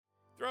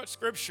throughout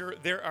Scripture,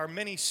 there are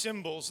many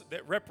symbols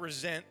that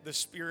represent the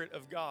Spirit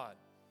of God.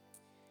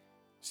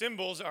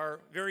 Symbols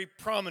are very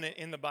prominent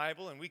in the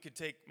Bible, and we could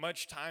take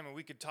much time and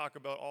we could talk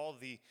about all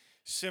the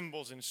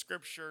symbols in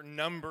Scripture.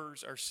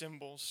 Numbers are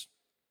symbols,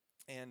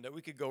 and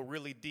we could go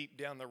really deep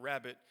down the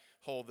rabbit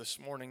hole this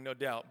morning, no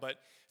doubt. But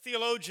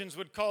theologians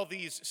would call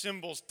these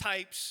symbols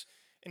types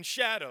and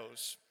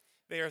shadows.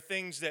 They are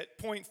things that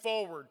point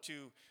forward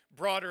to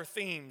broader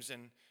themes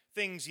and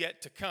things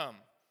yet to come.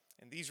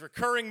 And these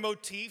recurring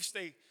motifs,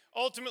 they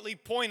ultimately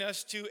point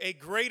us to a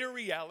greater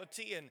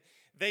reality, and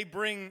they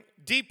bring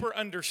deeper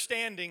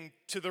understanding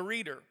to the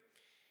reader.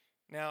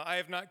 Now, I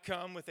have not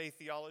come with a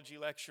theology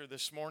lecture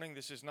this morning.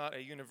 This is not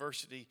a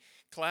university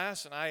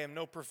class, and I am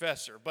no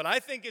professor. But I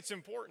think it's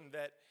important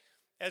that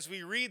as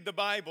we read the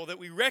Bible, that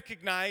we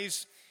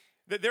recognize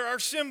that there are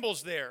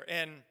symbols there,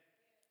 and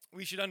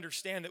we should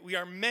understand that we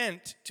are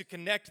meant to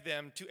connect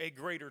them to a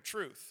greater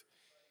truth.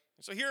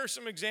 So here are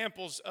some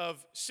examples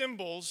of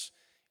symbols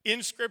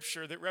in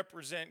Scripture that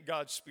represent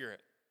God's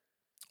Spirit.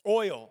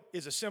 Oil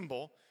is a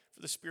symbol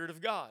for the Spirit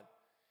of God.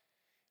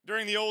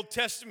 During the Old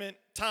Testament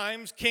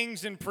times,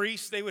 kings and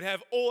priests, they would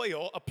have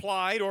oil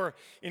applied or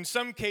in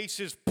some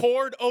cases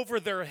poured over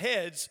their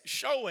heads,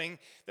 showing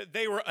that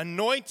they were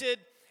anointed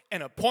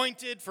and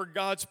appointed for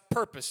God's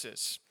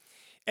purposes.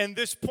 And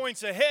this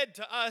points ahead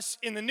to us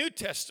in the New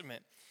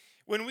Testament.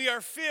 When we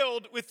are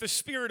filled with the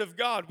Spirit of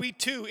God, we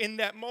too, in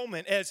that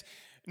moment, as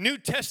New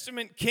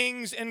Testament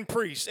kings and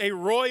priests, a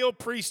royal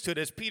priesthood,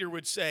 as Peter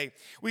would say,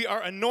 we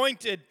are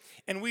anointed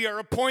and we are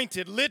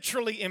appointed,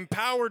 literally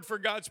empowered for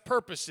God's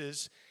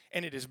purposes,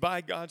 and it is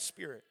by God's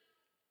Spirit.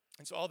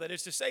 And so all that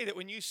is to say that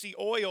when you see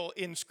oil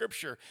in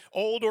Scripture,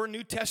 Old or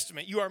New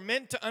Testament, you are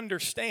meant to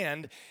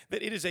understand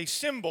that it is a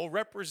symbol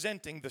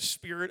representing the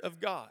Spirit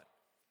of God.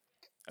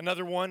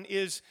 Another one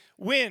is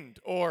wind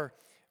or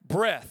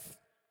breath.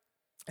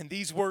 And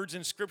these words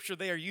in Scripture,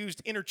 they are used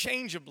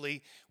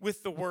interchangeably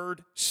with the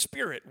word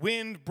spirit.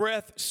 Wind,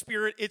 breath,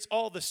 spirit, it's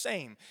all the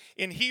same.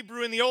 In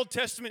Hebrew in the Old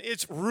Testament,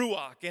 it's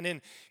ruach. And in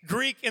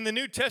Greek in the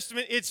New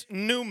Testament, it's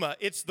pneuma.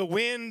 It's the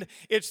wind,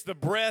 it's the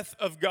breath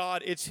of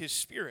God, it's His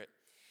Spirit.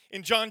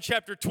 In John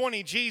chapter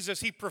 20,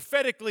 Jesus, He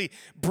prophetically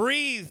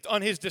breathed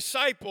on His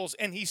disciples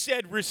and He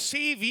said,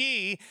 "Receive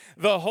ye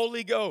the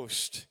Holy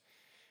Ghost."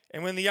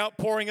 And when the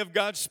outpouring of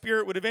God's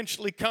Spirit would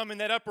eventually come in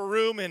that upper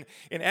room in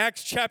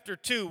Acts chapter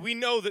 2, we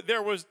know that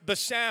there was the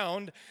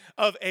sound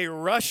of a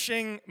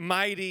rushing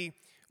mighty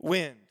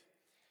wind.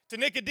 To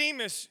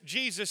Nicodemus,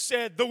 Jesus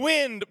said, "The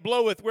wind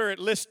bloweth where it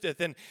listeth."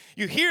 And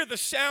you hear the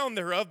sound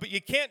thereof, but you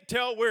can't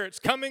tell where it's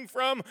coming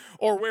from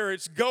or where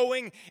it's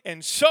going.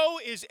 And so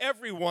is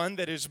everyone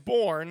that is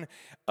born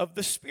of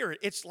the Spirit.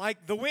 It's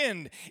like the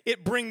wind.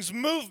 It brings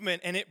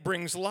movement and it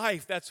brings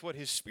life. That's what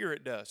His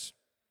Spirit does.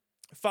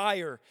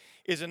 Fire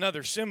is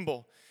another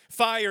symbol.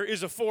 Fire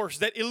is a force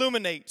that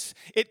illuminates,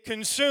 it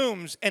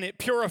consumes, and it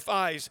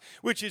purifies,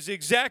 which is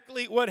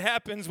exactly what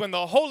happens when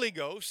the Holy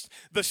Ghost,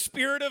 the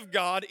Spirit of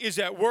God, is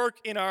at work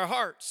in our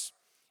hearts.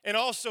 And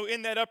also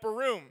in that upper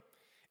room,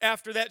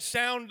 after that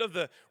sound of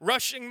the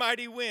rushing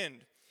mighty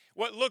wind,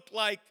 what looked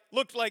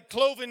like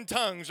cloven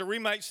tongues, or we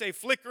might say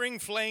flickering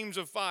flames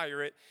of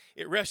fire,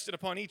 it rested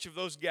upon each of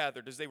those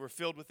gathered as they were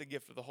filled with the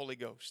gift of the Holy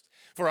Ghost.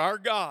 For our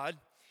God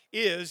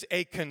is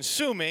a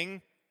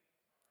consuming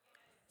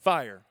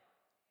fire.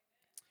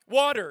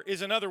 Water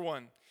is another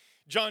one.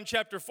 John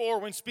chapter 4,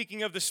 when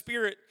speaking of the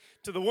Spirit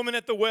to the woman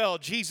at the well,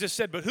 Jesus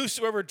said, "But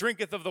whosoever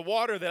drinketh of the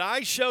water that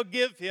I shall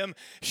give him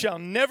shall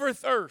never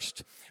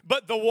thirst.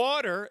 But the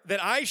water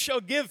that I shall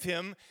give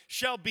him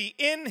shall be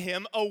in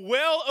him a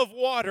well of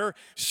water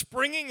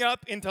springing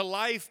up into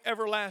life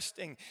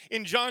everlasting."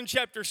 In John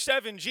chapter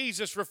 7,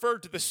 Jesus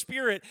referred to the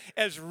Spirit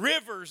as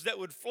rivers that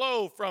would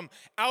flow from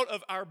out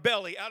of our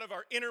belly, out of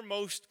our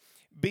innermost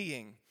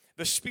being.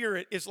 The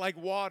Spirit is like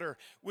water,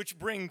 which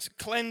brings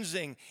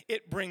cleansing.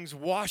 It brings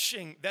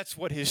washing. That's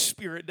what His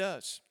Spirit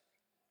does.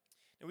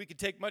 And we could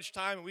take much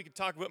time and we could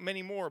talk about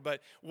many more,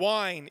 but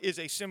wine is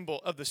a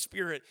symbol of the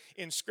Spirit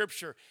in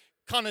Scripture,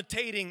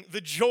 connotating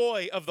the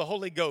joy of the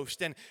Holy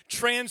Ghost and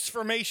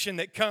transformation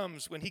that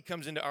comes when He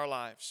comes into our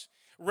lives.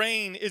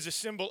 Rain is a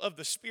symbol of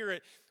the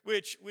Spirit,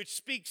 which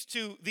speaks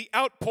to the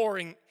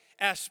outpouring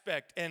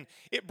aspect, and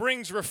it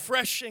brings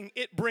refreshing,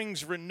 it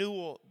brings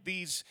renewal.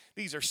 These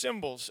are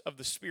symbols of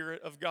the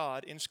Spirit of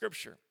God in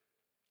Scripture.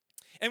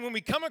 And when we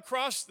come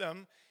across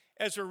them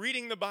as we're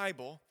reading the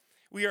Bible,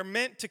 we are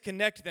meant to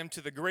connect them to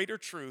the greater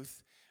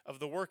truth of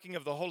the working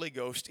of the Holy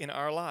Ghost in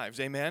our lives.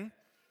 Amen?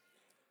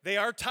 They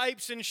are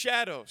types and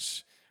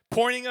shadows,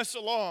 pointing us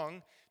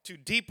along to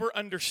deeper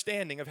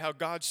understanding of how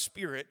God's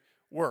Spirit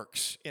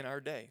works in our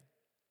day.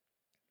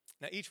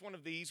 Now, each one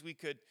of these we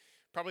could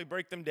probably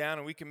break them down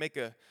and we can make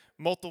a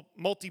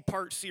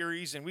multi-part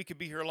series and we could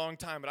be here a long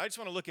time. But I just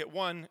want to look at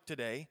one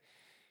today,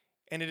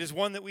 and it is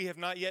one that we have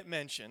not yet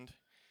mentioned,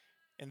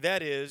 and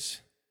that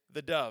is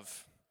the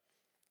dove.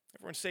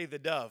 Everyone say the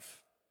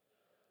dove.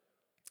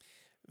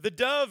 The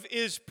dove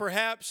is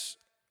perhaps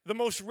the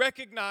most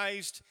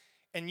recognized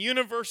and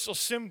universal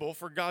symbol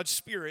for God's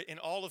Spirit in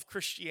all of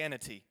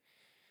Christianity.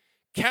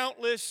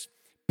 countless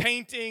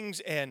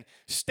paintings and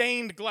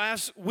stained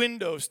glass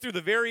windows through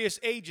the various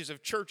ages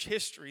of church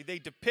history, they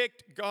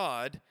depict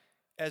God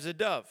as a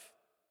dove.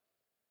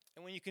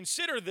 And when you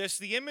consider this,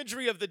 the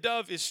imagery of the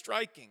dove is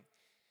striking.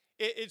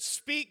 It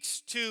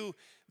speaks to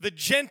the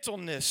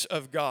gentleness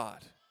of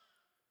God.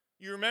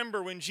 You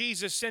remember when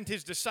Jesus sent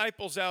his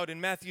disciples out in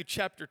Matthew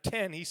chapter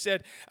 10, he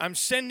said, I'm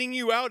sending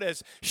you out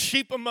as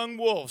sheep among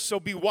wolves, so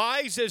be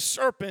wise as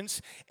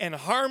serpents and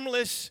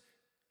harmless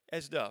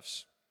as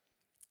doves.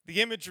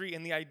 The imagery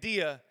and the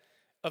idea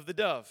of the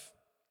dove.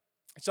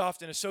 It's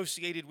often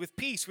associated with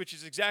peace, which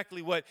is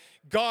exactly what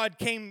God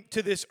came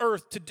to this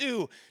earth to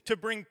do, to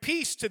bring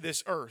peace to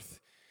this earth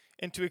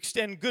and to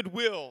extend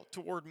goodwill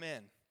toward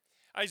men.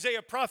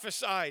 Isaiah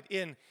prophesied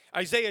in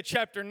Isaiah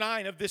chapter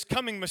 9 of this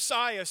coming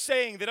Messiah,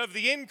 saying that of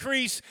the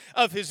increase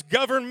of his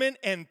government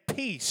and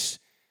peace,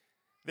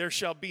 there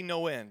shall be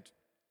no end.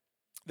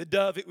 The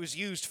dove, it was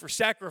used for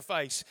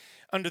sacrifice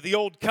under the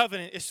old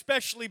covenant,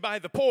 especially by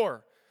the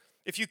poor.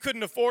 If you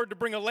couldn't afford to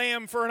bring a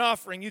lamb for an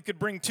offering, you could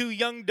bring 2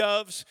 young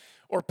doves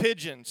or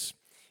pigeons.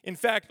 In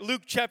fact,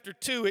 Luke chapter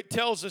 2, it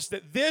tells us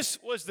that this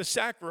was the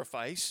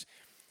sacrifice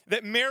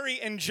that Mary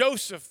and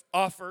Joseph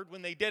offered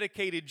when they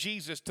dedicated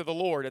Jesus to the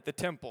Lord at the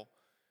temple.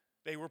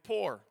 They were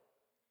poor.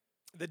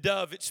 The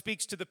dove, it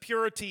speaks to the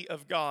purity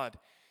of God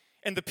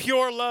and the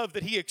pure love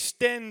that he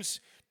extends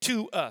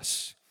to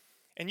us.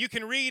 And you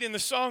can read in the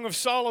Song of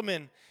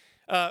Solomon,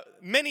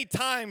 many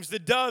times the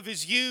dove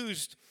is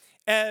used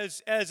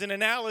as an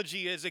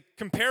analogy, as a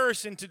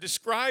comparison to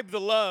describe the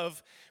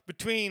love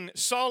between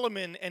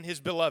Solomon and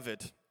his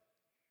beloved.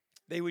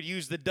 They would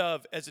use the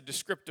dove as a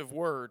descriptive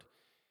word.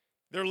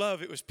 Their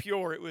love, it was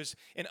pure. It was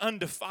an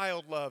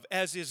undefiled love,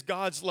 as is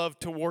God's love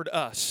toward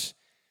us.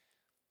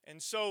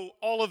 And so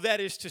all of that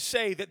is to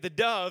say that the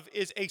dove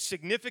is a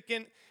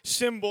significant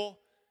symbol,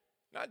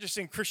 not just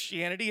in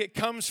Christianity. It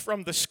comes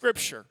from the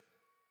Scripture,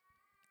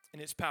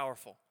 and it's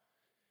powerful.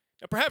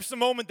 Now, perhaps the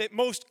moment that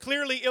most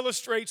clearly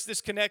illustrates this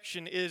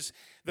connection is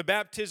the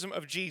baptism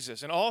of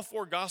Jesus. And all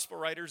 4 gospel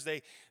writers,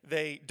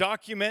 they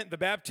document the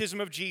baptism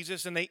of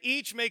Jesus, and they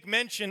each make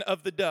mention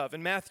of the dove.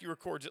 And Matthew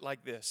records it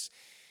like this.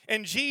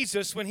 And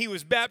Jesus, when he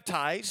was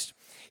baptized,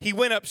 he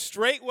went up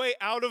straightway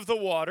out of the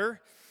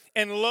water,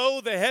 and lo,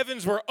 the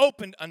heavens were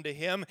opened unto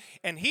him,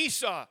 and he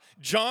saw,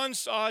 John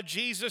saw,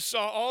 Jesus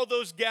saw, all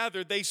those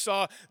gathered, they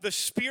saw the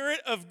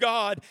Spirit of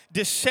God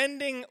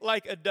descending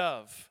like a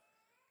dove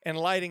and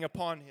lighting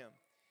upon him.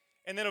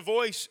 And then a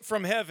voice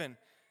from heaven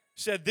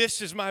said, this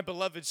is my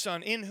beloved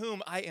Son, in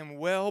whom I am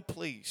well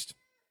pleased.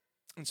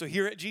 And so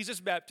here at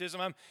Jesus'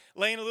 baptism, I'm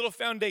laying a little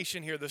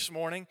foundation here this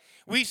morning.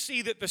 We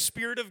see that the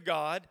Spirit of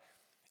God,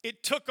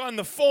 it took on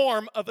the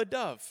form of a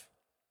dove.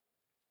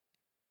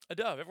 A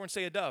dove. Everyone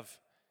say a dove.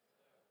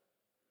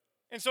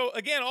 And so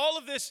again, all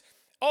of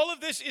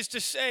this is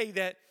to say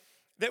that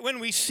when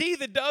we see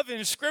the dove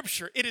in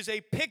Scripture, it is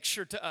a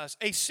picture to us,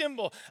 a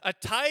symbol, a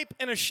type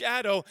and a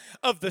shadow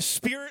of the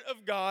Spirit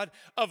of God,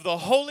 of the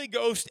Holy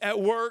Ghost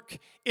at work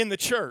in the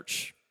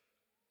church.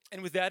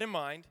 And with that in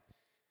mind,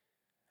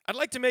 I'd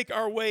like to make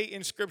our way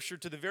in Scripture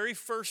to the very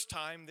first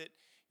time that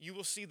you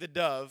will see the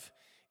dove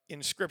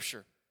in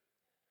Scripture.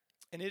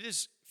 And it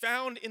is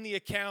found in the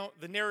account,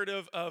 the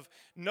narrative of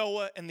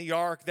Noah and the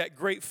ark, that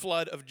great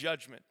flood of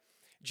judgment.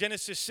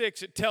 Genesis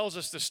 6, it tells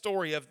us the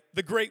story of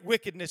the great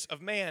wickedness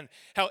of man,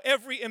 how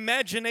every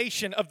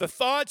imagination of the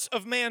thoughts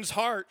of man's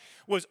heart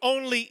was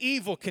only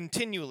evil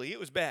continually. It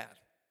was bad.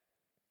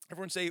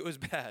 Everyone say it was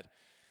bad.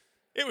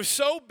 It was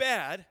so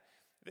bad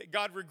that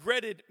God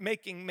regretted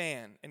making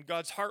man, and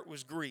God's heart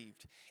was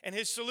grieved. And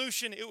his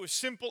solution, it was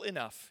simple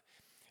enough.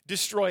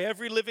 Destroy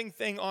every living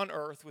thing on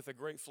earth with a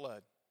great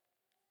flood.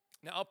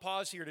 Now, I'll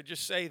pause here to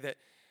just say that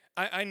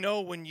I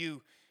know when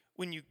you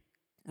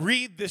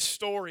read this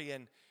story,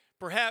 and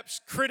perhaps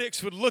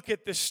critics would look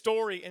at this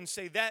story and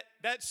say, that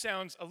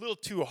sounds a little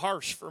too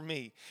harsh for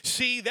me.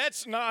 See,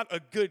 that's not a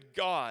good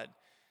God.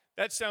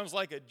 That sounds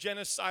like a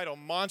genocidal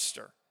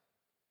monster.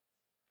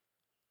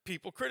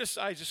 People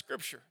criticize the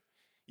Scripture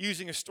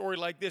using a story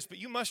like this, but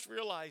you must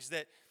realize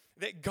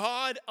that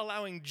God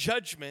allowing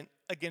judgment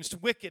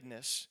against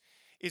wickedness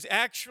is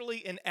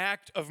actually an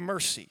act of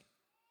mercy.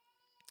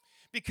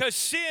 Because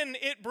sin,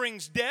 it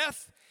brings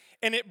death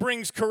and it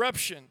brings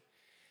corruption.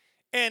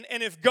 And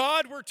if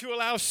God were to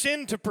allow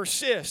sin to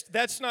persist,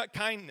 that's not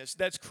kindness,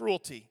 that's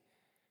cruelty.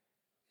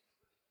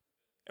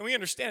 And we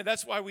understand it.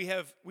 That's why we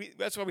have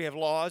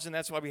laws, and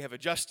that's why we have a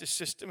justice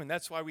system, and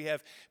that's why we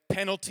have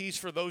penalties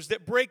for those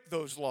that break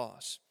those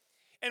laws.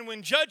 And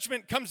when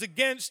judgment comes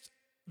against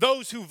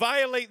those who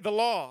violate the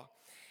law,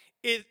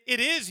 it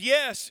is,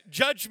 yes,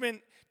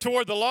 judgment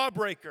toward the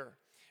lawbreaker,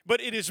 but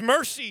it is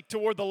mercy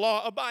toward the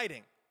law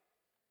abiding.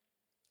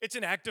 It's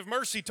an act of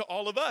mercy to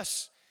all of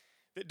us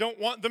that don't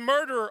want the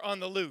murderer on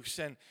the loose,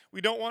 and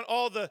we don't want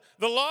all the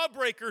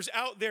lawbreakers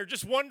out there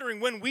just wondering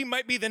when we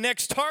might be the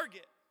next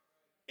target.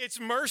 It's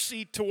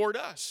mercy toward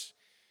us.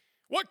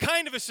 What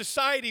kind of a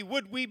society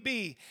would we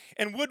be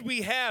and would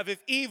we have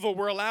if evil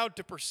were allowed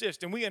to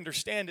persist? And we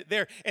understand it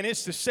there, and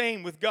it's the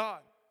same with God.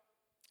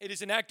 It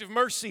is an act of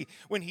mercy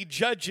when he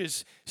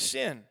judges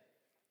sin.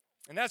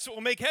 And that's what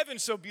will make heaven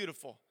so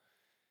beautiful.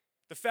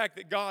 The fact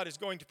that God is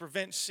going to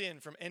prevent sin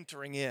from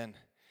entering in.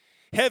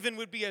 Heaven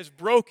would be as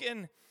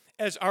broken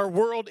as our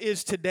world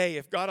is today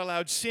if God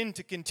allowed sin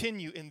to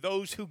continue in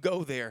those who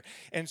go there.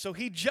 And so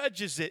he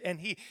judges it and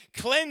he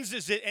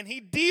cleanses it and he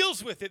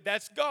deals with it.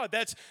 That's God.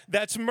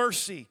 That's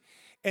mercy.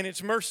 And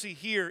it's mercy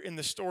here in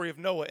the story of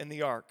Noah and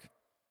the ark.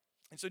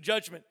 And so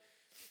judgment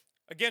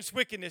against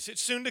wickedness,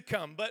 it's soon to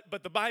come.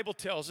 But the Bible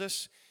tells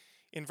us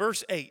in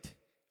verse 8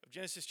 of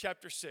Genesis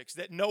chapter 6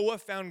 that Noah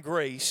found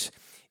grace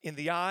in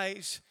the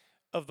eyes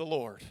of the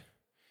Lord.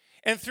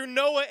 And through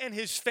Noah and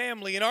his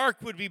family, an ark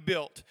would be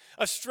built,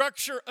 a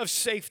structure of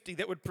safety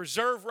that would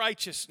preserve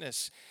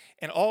righteousness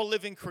and all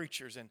living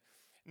creatures. And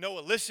Noah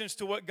listens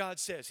to what God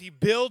says. He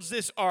builds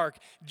this ark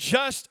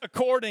just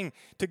according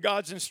to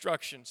God's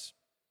instructions.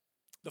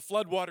 The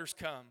floodwaters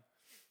come,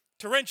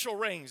 torrential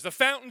rains, the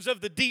fountains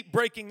of the deep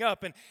breaking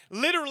up, and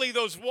literally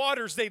those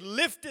waters, they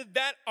lifted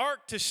that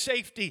ark to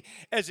safety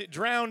as it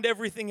drowned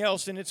everything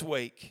else in its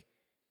wake.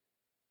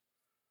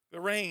 The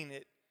rain,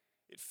 it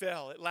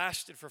fell. It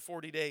lasted for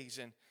 40 days.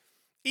 And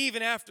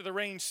even after the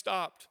rain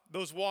stopped,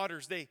 those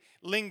waters, they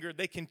lingered.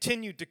 They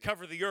continued to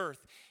cover the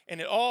earth. And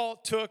it all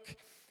took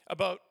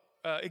about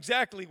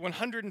exactly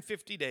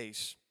 150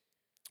 days.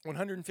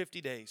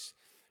 150 days.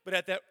 But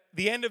at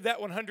the end of that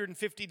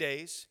 150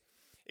 days,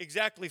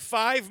 exactly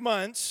 5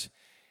 months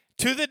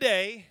to the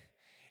day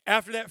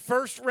after that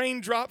first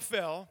raindrop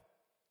fell,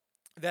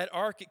 that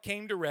ark, it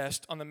came to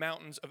rest on the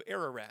mountains of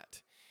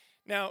Ararat.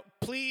 Now,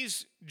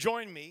 please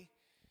join me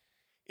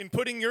in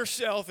putting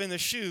yourself in the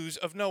shoes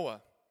of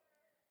Noah.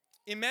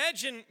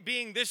 Imagine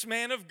being this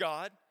man of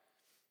God.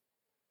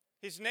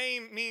 His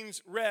name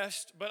means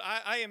rest, but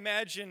I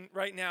imagine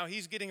right now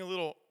he's getting a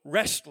little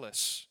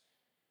restless.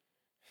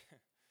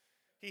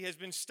 He has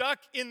been stuck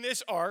in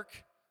this ark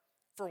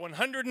for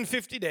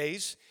 150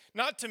 days,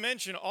 not to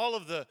mention all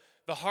of the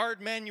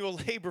hard manual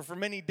labor for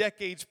many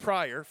decades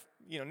prior.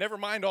 Never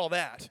mind all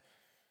that.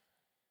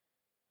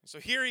 So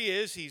here he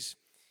is. He's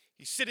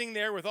sitting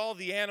there with all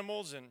the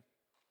animals,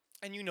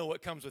 and you know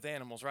what comes with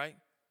animals, right?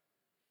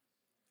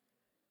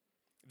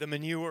 The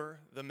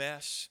manure, the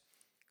mess,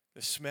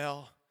 the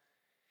smell.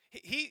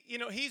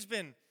 He's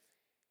been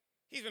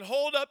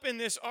holed up in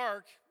this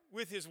ark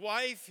with his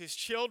wife, his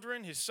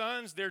children, his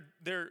sons, their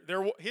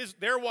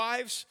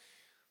wives.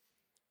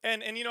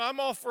 And I'm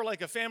all for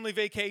like a family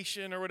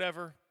vacation or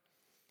whatever.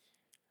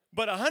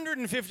 But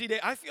 150 days,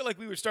 I feel like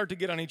we would start to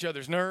get on each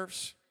other's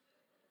nerves.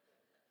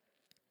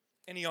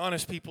 Any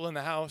honest people in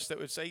the house that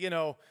would say,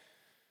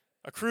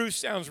 a cruise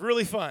sounds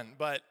really fun,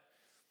 but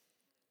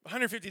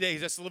 150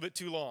 days, that's a little bit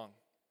too long.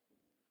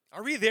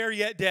 Are we there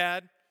yet,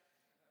 Dad?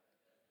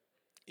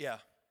 Yeah.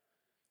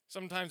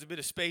 Sometimes a bit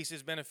of space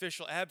is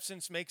beneficial.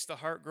 Absence makes the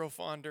heart grow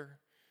fonder.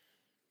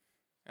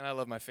 And I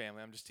love my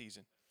family. I'm just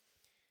teasing.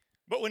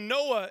 But when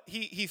Noah,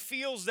 he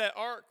feels that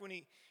ark, when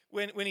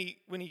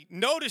he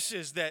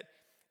notices that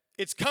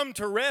it's come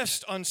to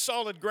rest on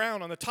solid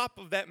ground on the top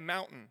of that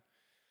mountain,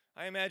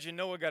 I imagine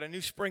Noah got a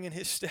new spring in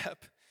his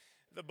step.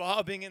 The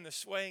bobbing and the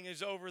swaying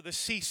is over. The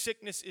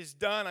seasickness is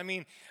done. I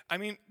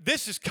mean,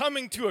 this is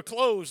coming to a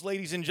close,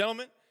 ladies and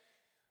gentlemen.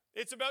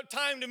 It's about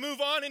time to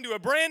move on into a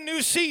brand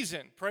new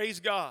season.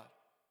 Praise God.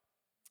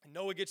 And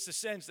Noah gets the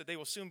sense that they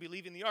will soon be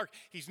leaving the ark.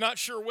 He's not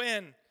sure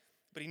when,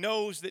 but he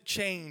knows that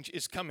change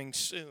is coming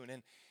soon.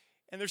 And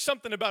there's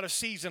something about a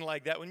season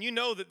like that. When you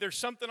know that there's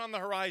something on the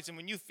horizon,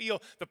 when you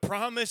feel the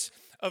promise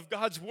of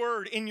God's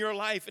word in your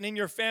life and in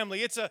your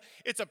family, it's a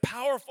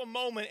powerful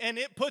moment, and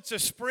it puts a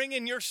spring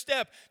in your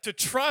step to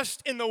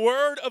trust in the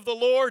word of the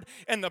Lord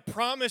and the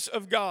promise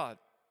of God.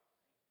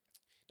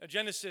 Now,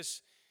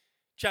 Genesis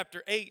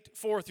chapter 8,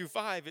 4 through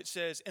 5, it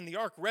says, "And the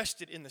ark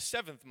rested in the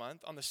 7th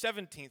month, on the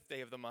 17th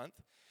day of the month,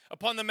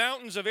 upon the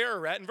mountains of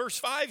Ararat." And verse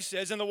 5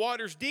 says, "And the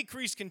waters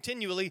decreased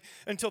continually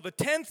until the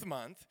 10th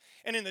month.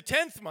 And in the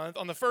 10th month,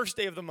 on the first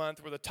day of the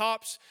month, were the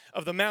tops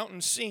of the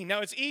mountains seen." Now,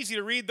 it's easy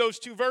to read those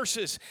two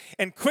verses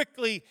and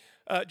quickly,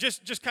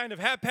 just kind of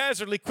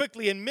haphazardly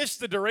quickly, and miss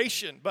the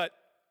duration. But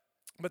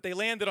they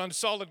landed on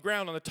solid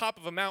ground on the top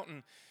of a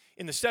mountain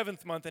in the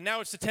 7th month, and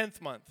now it's the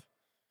 10th month.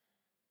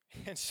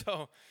 And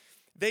so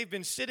they've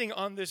been sitting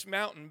on this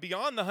mountain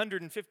beyond the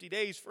 150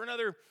 days for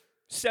another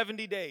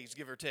 70 days,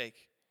 give or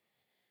take.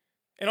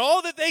 And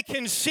all that they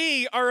can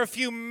see are a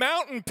few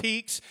mountain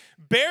peaks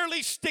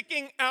barely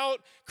sticking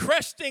out,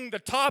 cresting the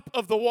top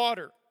of the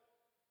water.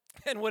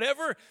 And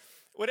whatever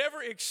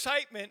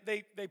excitement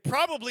they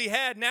probably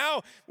had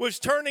now was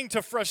turning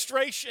to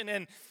frustration,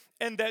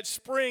 and that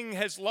spring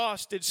has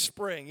lost its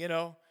spring,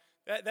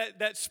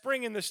 That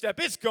spring in the step,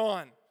 it's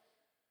gone.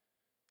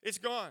 It's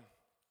gone.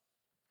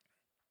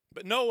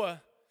 But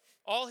Noah,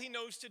 all he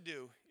knows to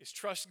do is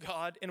trust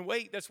God and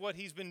wait. That's what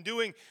he's been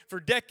doing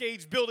for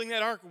decades, building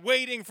that ark,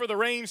 waiting for the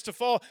rains to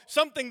fall.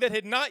 Something that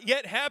had not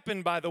yet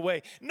happened, by the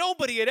way.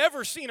 Nobody had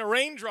ever seen a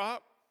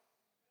raindrop.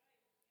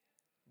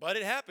 But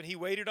it happened. He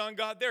waited on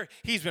God there.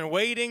 He's been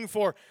waiting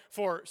for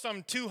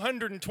some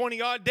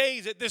 220 odd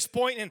days at this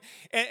point,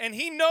 and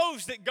he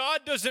knows that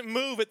God doesn't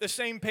move at the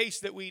same pace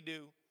that we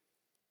do.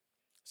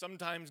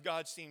 Sometimes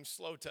God seems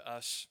slow to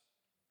us,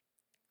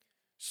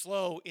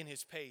 slow in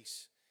his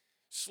pace,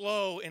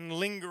 slow and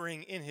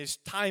lingering in his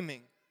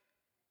timing.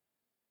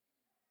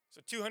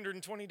 So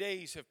 220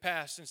 days have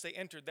passed since they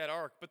entered that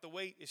ark, but the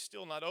wait is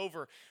still not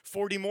over.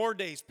 40 more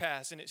days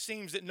pass, and it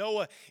seems that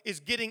Noah is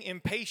getting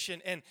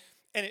impatient, and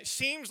it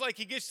seems like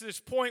he gets to this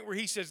point where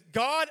he says,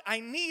 God, I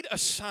need a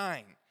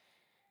sign.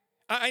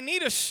 I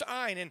need a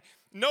sign. And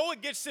Noah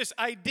gets this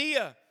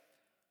idea.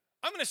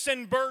 I'm going to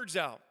send birds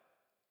out.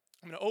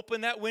 I'm going to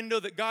open that window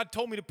that God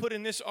told me to put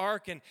in this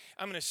ark, and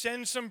I'm going to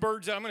send some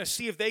birds out. I'm going to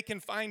see if they can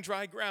find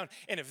dry ground.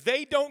 And if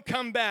they don't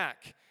come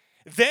back,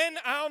 then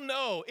I'll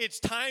know it's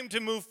time to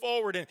move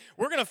forward, and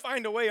we're going to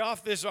find a way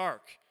off this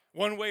ark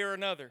one way or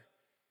another.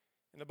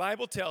 And the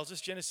Bible tells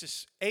us,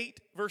 Genesis 8,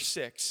 verse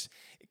 6,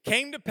 it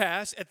came to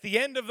pass at the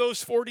end of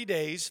those 40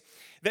 days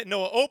that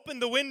Noah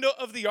opened the window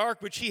of the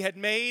ark which he had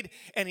made,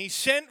 and he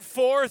sent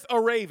forth a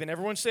raven.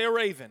 Everyone say a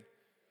raven.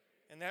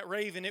 And that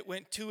raven, it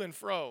went to and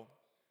fro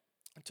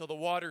until the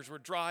waters were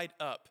dried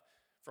up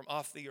from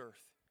off the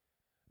earth.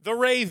 The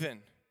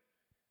raven,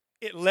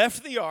 it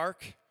left the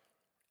ark,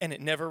 and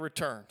it never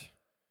returned.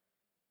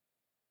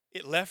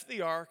 It left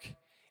the ark,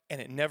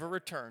 and it never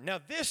returned. Now,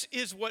 this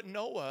is what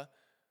Noah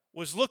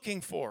was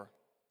looking for.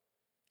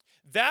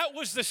 That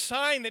was the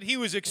sign that he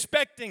was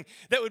expecting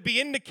that would be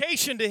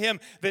indication to him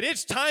that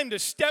it's time to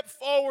step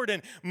forward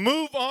and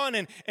move on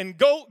and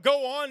go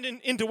on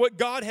into what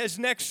God has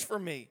next for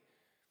me.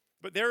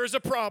 But there is a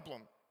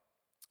problem,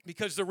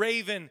 because the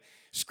raven,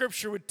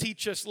 Scripture would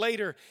teach us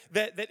later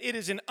that it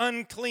is an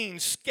unclean,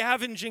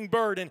 scavenging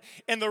bird,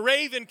 and the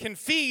raven can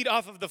feed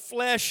off of the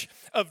flesh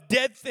of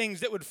dead things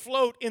that would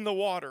float in the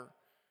water.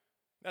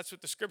 That's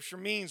what the Scripture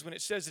means when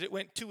it says that it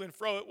went to and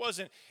fro. It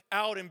wasn't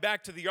out and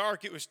back to the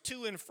ark. It was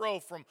to and fro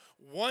from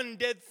one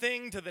dead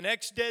thing to the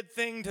next dead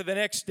thing to the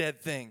next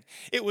dead thing.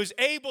 It was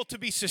able to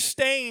be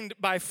sustained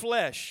by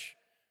flesh.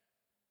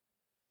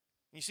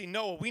 You see,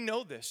 Noah, we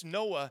know this.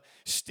 Noah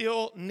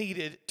still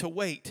needed to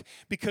wait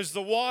because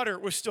the water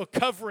was still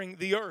covering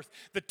the earth.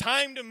 The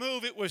time to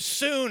move, it was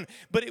soon,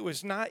 but it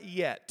was not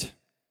yet.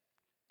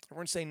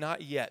 Everyone say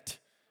not yet.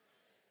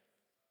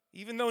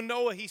 Even though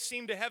Noah, he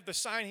seemed to have the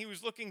sign he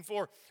was looking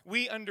for,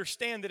 we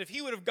understand that if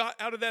he would have got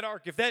out of that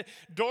ark, if that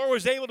door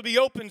was able to be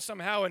opened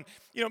somehow, and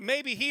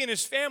maybe he and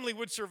his family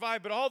would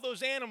survive, but all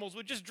those animals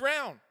would just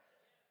drown.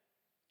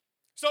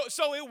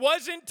 So it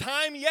wasn't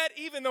time yet,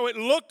 even though it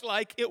looked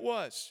like it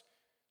was.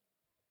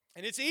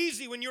 And it's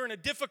easy when you're in a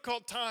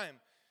difficult time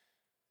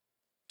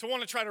to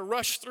want to try to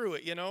rush through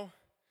it,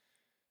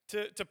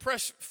 to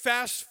press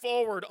fast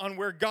forward on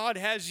where God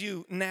has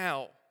you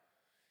now.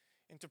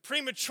 And to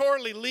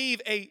prematurely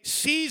leave a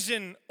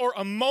season or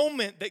a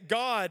moment that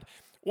God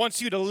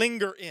wants you to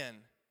linger in.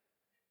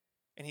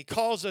 And he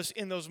calls us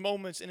in those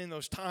moments and in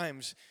those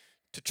times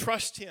to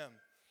trust him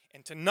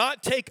and to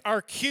not take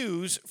our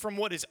cues from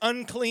what is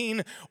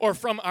unclean or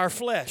from our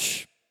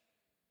flesh.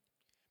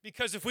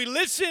 Because if we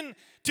listen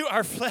to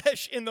our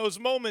flesh in those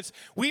moments,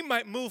 we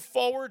might move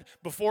forward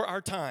before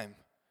our time.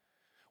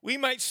 We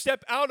might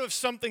step out of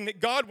something that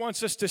God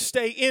wants us to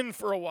stay in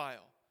for a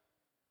while.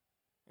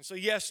 And so,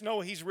 yes,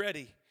 Noah, he's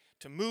ready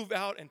to move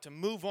out and to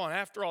move on.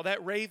 After all,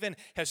 that raven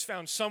has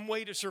found some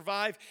way to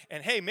survive.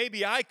 And hey,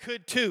 maybe I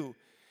could too.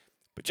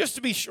 But just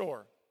to be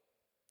sure,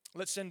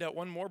 let's send out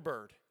one more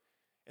bird.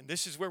 And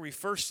this is where we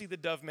first see the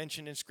dove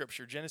mentioned in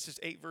Scripture.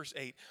 Genesis 8, verse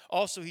 8.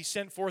 Also, he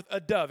sent forth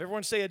a dove.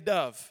 Everyone say a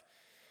dove.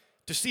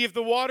 To see if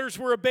the waters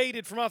were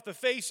abated from off the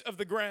face of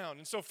the ground.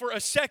 And so for a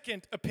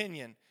second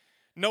opinion,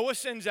 Noah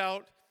sends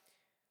out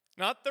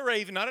not the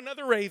raven, not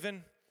another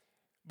raven,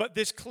 but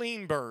this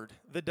clean bird,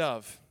 the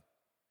dove.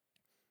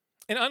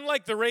 And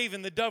unlike the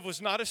raven, the dove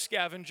was not a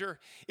scavenger.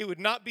 It would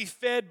not be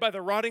fed by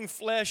the rotting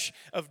flesh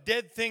of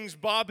dead things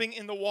bobbing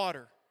in the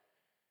water.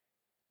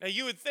 Now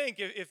you would think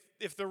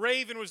if the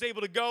raven was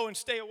able to go and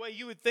stay away,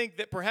 you would think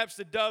that perhaps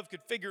the dove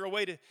could figure a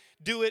way to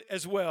do it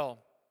as well.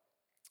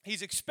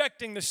 He's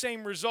expecting the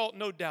same result,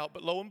 no doubt,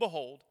 but lo and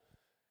behold,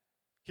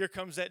 here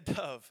comes that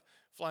dove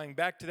flying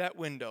back to that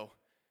window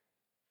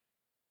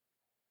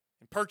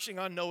and perching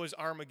on Noah's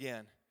arm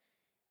again.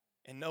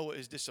 And Noah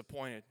is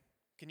disappointed.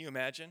 Can you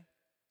imagine?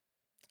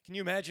 Can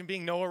you imagine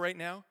being Noah right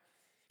now?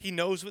 He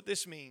knows what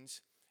this means.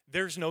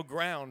 There's no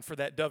ground for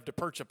that dove to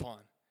perch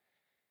upon.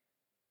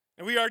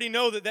 And we already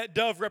know that that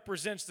dove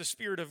represents the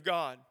Spirit of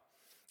God.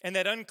 And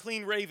that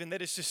unclean raven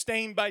that is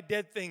sustained by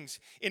dead things,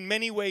 in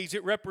many ways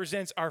it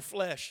represents our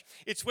flesh.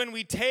 It's when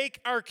we take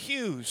our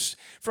cues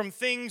from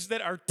things that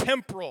are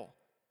temporal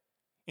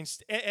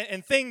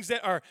and things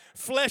that are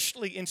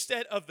fleshly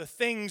instead of the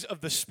things of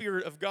the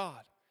Spirit of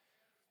God.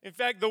 In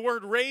fact, the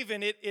word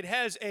raven, it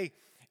has a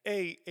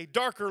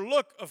darker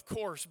look, of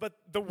course, but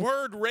the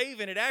word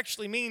raven, it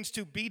actually means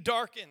to be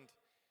darkened,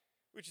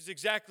 which is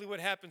exactly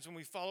what happens when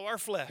we follow our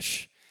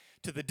flesh.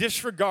 to the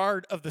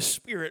disregard of the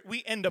Spirit,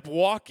 we end up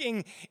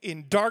walking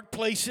in dark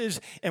places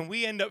and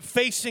we end up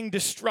facing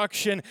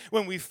destruction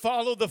when we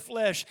follow the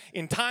flesh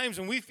in times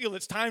when we feel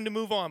it's time to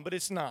move on, but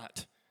it's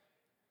not.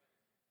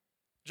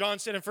 John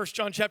said in 1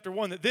 John chapter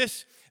 1 that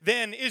this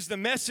then is the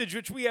message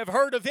which we have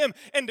heard of him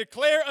and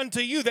declare unto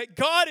you that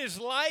God is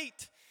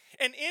light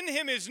and in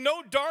him is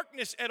no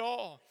darkness at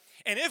all.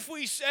 And if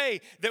we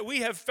say that we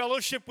have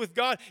fellowship with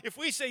God, if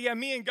we say, yeah,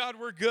 me and God,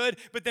 we're good,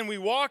 but then we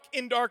walk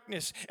in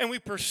darkness and we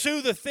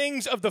pursue the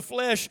things of the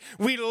flesh,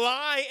 we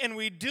lie and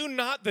we do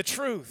not the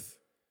truth.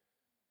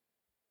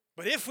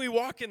 But if we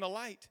walk in the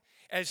light,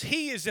 as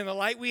he is in the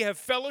light, we have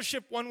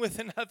fellowship one with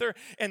another,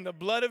 and the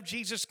blood of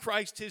Jesus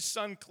Christ, his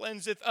Son,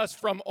 cleanseth us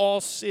from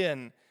all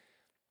sin.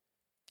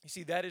 You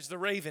see, that is the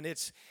raven.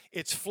 It's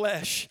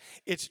flesh.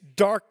 It's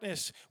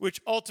darkness, which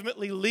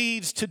ultimately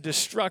leads to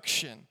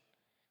destruction.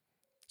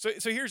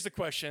 So here's the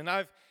question.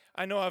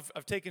 I know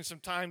I've taken some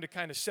time to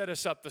kind of set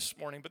us up this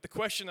morning, but the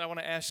question I want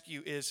to ask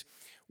you is,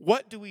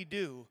 what do we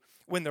do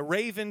when the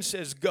raven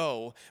says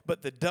go,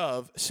 but the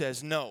dove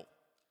says no?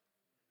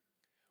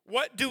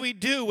 What do we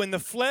do when the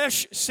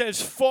flesh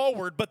says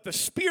forward, but the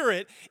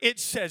Spirit, it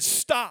says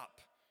stop?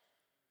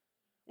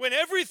 When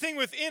everything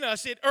within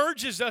us, it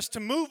urges us to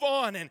move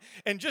on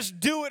and just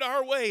do it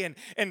our way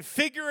and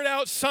figure it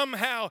out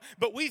somehow,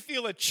 but we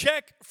feel a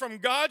check from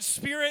God's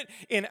Spirit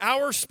in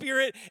our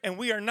spirit, and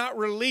we are not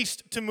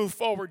released to move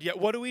forward yet.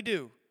 What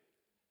do?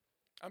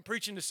 I'm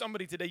preaching to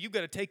somebody today. You've got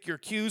to take your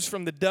cues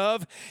from the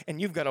dove, and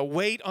you've got to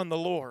wait on the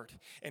Lord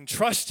and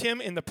trust him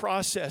in the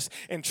process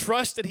and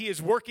trust that he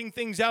is working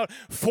things out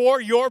for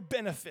your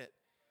benefit.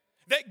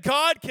 That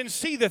God can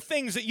see the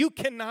things that you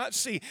cannot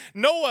see.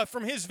 Noah,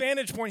 from his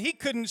vantage point, he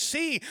couldn't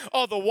see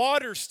all the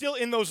water still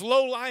in those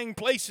low-lying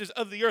places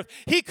of the earth.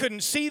 He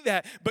couldn't see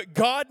that, but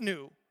God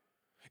knew.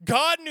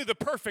 God knew the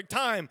perfect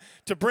time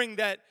to bring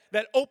that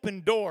open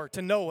door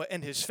to Noah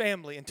and his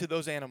family and to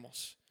those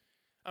animals.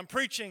 I'm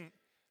preaching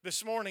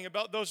this morning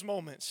about those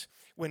moments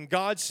when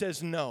God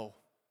says no.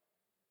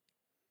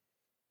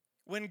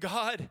 When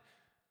God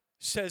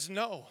says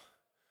no.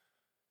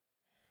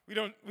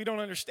 We don't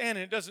understand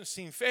it. It doesn't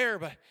seem fair,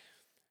 but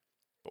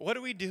what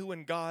do we do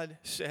when God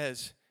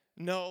says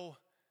no,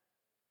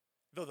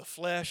 though the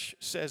flesh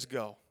says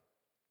go?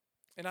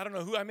 And I don't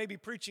know who I may be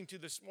preaching to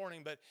this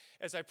morning, but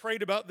as I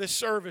prayed about this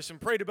service and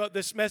prayed about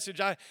this message,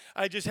 I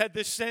just had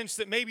this sense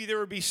that maybe there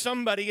would be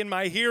somebody in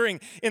my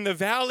hearing in the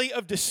valley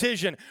of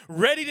decision,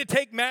 ready to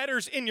take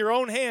matters in your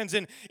own hands.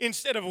 And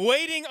instead of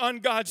waiting on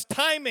God's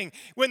timing,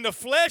 when the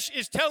flesh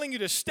is telling you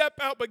to step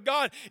out, but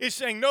God is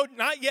saying, no,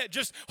 not yet,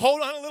 just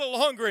hold on a little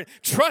longer and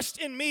trust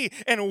in me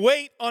and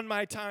wait on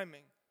my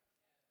timing.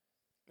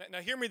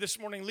 Now hear me this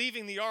morning,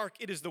 leaving the ark,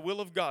 it is the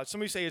will of God.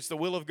 Somebody say it's the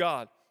will of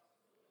God.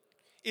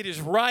 It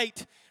is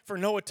right for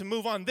Noah to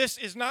move on. This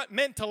is not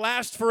meant to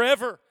last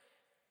forever.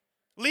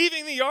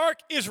 Leaving the ark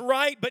is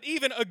right, but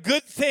even a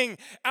good thing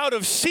out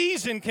of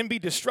season can be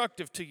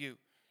destructive to you.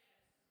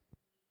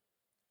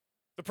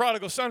 The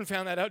prodigal son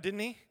found that out,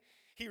 didn't he?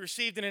 He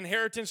received an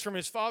inheritance from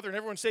his father, and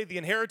everyone say the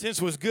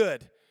inheritance was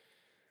good.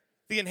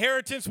 The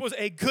inheritance was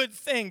a good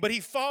thing, but he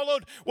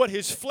followed what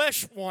his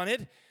flesh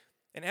wanted,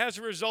 and as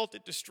a result,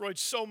 it destroyed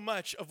so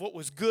much of what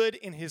was good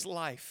in his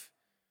life.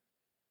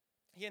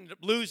 He ended up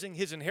losing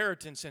his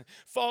inheritance and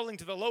falling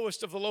to the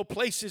lowest of the low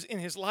places in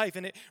his life.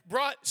 And it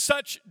brought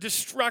such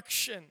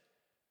destruction.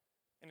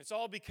 And it's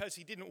all because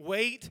he didn't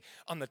wait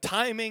on the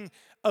timing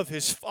of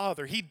his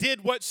father. He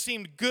did what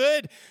seemed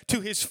good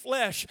to his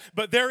flesh.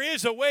 But there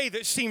is a way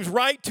that seems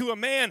right to a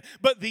man,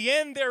 but the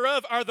end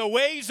thereof are the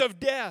ways of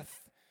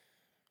death.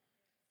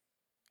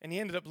 And he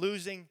ended up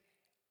losing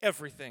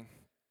everything.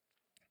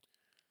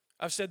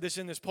 I've said this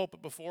in this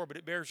pulpit before, but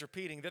it bears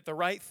repeating, that the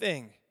right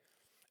thing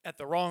at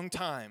the wrong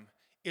time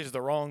is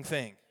the wrong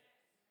thing.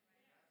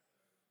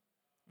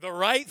 The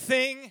right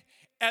thing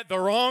at the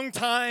wrong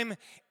time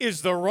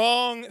is the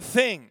wrong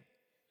thing.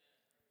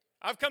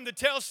 I've come to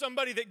tell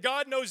somebody that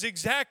God knows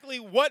exactly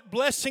what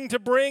blessing to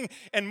bring,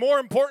 and more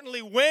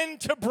importantly, when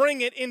to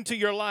bring it into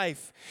your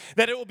life.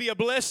 That it will be a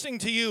blessing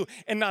to you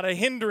and not a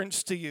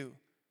hindrance to you.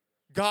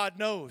 God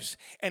knows,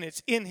 and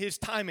it's in his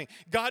timing.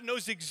 God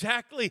knows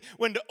exactly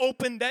when to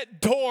open that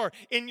door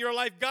in your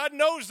life. God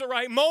knows the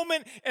right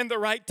moment and the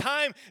right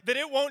time, that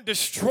it won't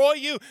destroy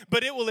you,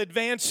 but it will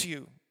advance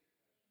you.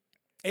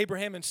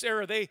 Abraham and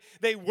Sarah,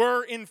 they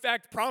were in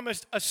fact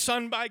promised a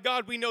son by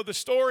God. We know the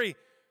story,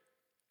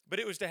 but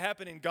it was to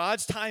happen in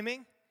God's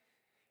timing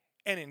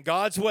and in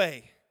God's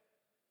way.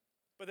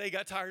 But they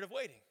got tired of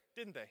waiting,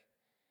 didn't they?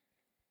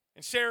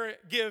 And Sarah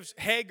gives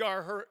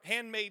Hagar, her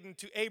handmaiden,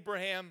 to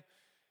Abraham,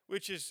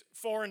 which is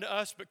foreign to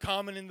us but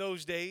common in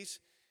those days,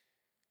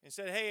 and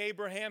said, hey,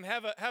 Abraham,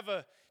 have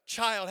a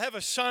child, have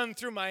a son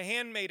through my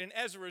handmaid. And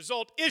as a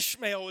result,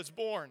 Ishmael was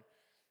born.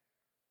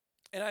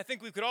 And I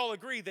think we could all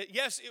agree that,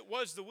 yes, it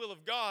was the will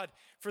of God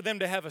for them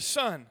to have a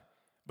son,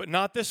 but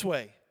not this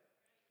way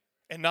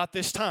and not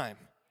this time.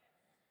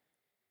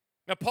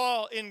 Now,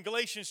 Paul, in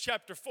Galatians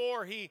chapter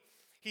 4, he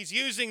He's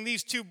using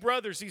these two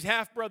brothers, these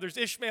half-brothers,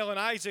 Ishmael and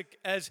Isaac,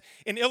 as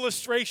an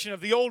illustration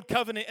of the old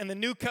covenant and the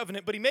new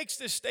covenant. But he makes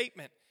this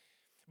statement,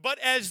 but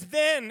as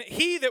then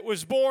he that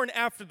was born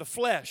after the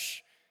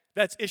flesh,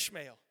 that's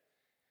Ishmael,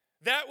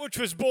 that which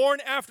was born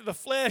after the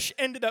flesh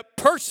ended up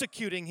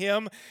persecuting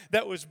him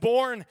that was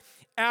born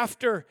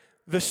after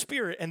the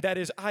Spirit, and that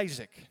is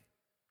Isaac.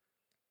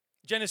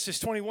 Genesis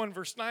 21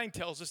 verse 9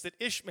 tells us that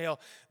Ishmael,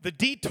 the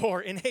detour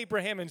in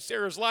Abraham and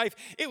Sarah's life,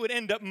 it would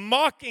end up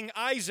mocking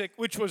Isaac,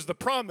 which was the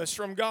promise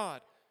from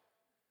God.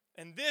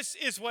 And this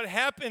is what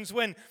happens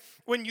when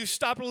you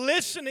stop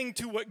listening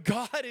to what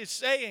God is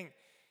saying.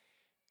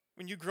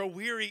 When you grow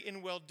weary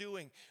in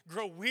well-doing,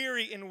 grow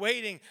weary in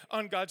waiting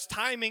on God's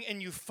timing,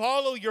 and you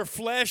follow your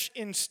flesh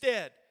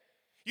instead.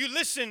 You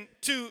listen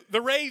to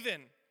the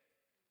raven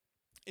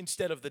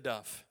instead of the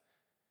dove.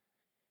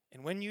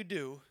 And when you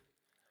do,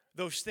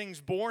 those things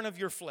born of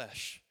your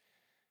flesh,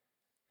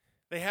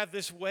 they have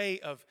this way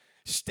of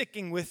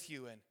sticking with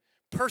you and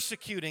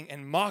persecuting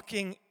and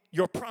mocking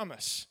your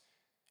promise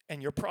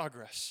and your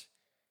progress.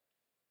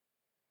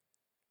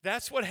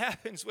 That's what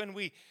happens when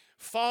we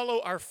follow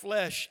our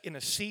flesh in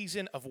a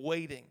season of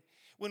waiting.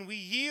 When we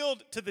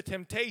yield to the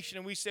temptation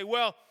and we say,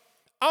 well,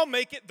 I'll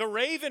make it. The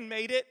raven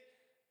made it.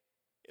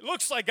 It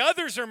looks like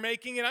others are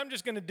making it. I'm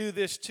just going to do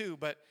this too.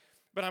 But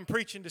I'm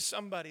preaching to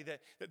somebody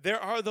that there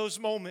are those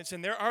moments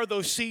and there are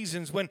those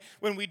seasons when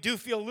we do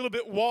feel a little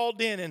bit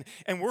walled in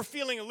and we're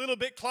feeling a little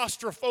bit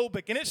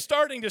claustrophobic and it's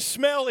starting to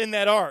smell in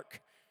that ark.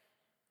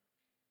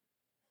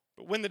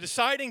 But when the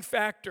deciding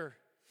factor,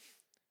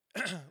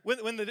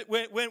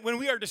 when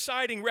we are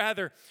deciding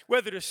rather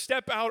whether to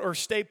step out or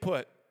stay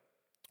put,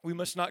 we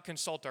must not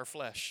consult our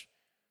flesh.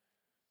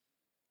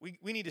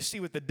 We need to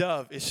see what the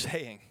dove is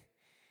saying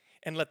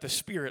and let the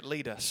Spirit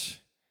lead us.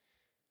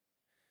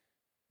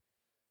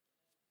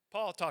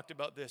 Paul talked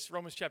about this,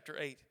 Romans chapter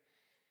 8.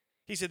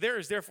 He said, there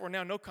is therefore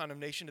now no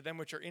condemnation to them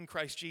which are in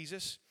Christ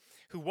Jesus,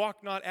 who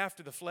walk not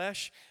after the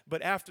flesh,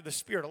 but after the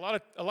Spirit.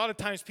 A lot of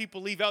times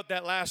people leave out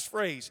that last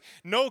phrase.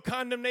 No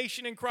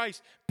condemnation in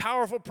Christ.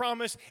 Powerful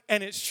promise,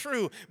 and it's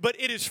true. But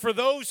it is for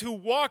those who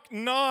walk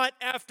not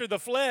after the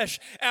flesh,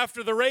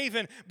 after the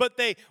raven, but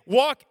they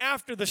walk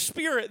after the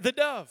Spirit, the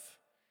dove.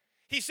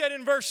 He said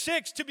in verse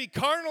 6, to be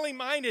carnally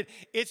minded,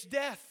 it's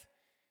death.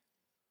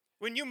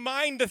 When you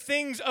mind the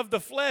things of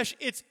the flesh,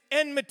 it's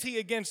enmity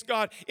against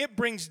God. It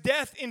brings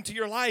death into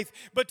your life.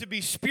 But to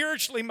be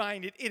spiritually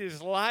minded, it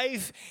is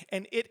life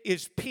and it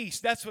is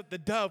peace. That's what the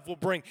dove will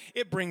bring.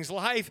 It brings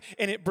life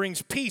and it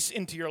brings peace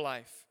into your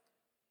life.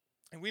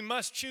 And we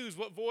must choose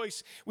what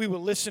voice we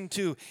will listen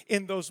to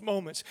in those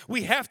moments.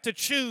 We have to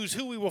choose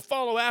who we will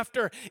follow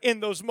after in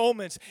those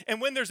moments. And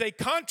when there's a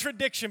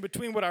contradiction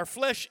between what our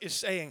flesh is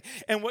saying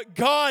and what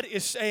God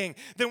is saying,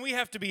 then we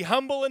have to be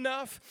humble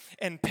enough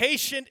and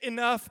patient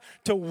enough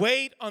to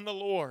wait on the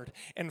Lord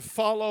and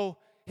follow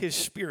His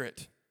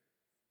Spirit.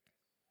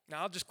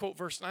 Now, I'll just quote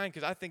verse 9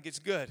 because I think it's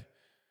good.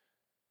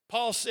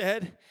 Paul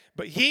said,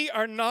 but ye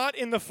are not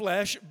in the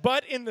flesh,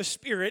 but in the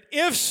Spirit,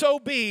 if so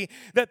be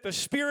that the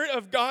Spirit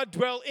of God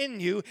dwell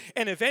in you.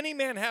 And if any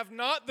man have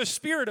not the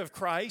Spirit of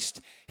Christ,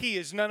 he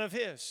is none of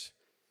his.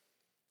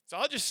 So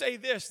I'll just say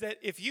this, that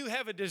if you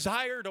have a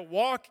desire to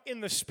walk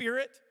in the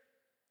Spirit,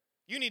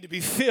 you need to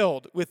be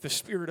filled with the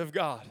Spirit of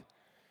God.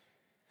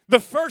 The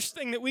first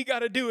thing that we got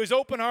to do is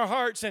open our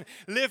hearts and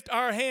lift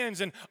our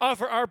hands and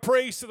offer our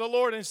praise to the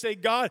Lord and say,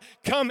 God,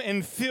 come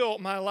and fill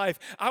my life.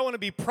 I want to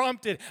be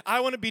prompted.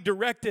 I want to be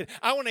directed.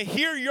 I want to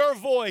hear your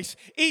voice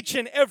each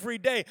and every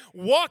day.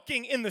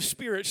 Walking in the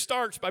Spirit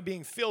starts by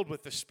being filled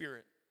with the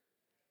Spirit.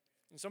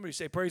 And somebody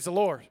say, praise the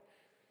Lord.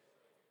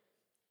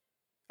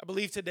 I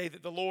believe today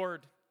that the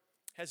Lord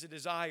has a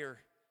desire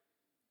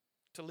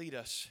to lead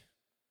us.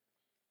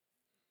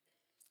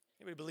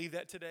 Anybody believe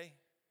that today?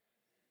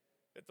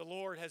 That the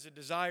Lord has a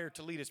desire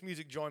to lead us.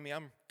 Music, join me.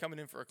 I'm coming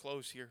in for a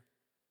close here.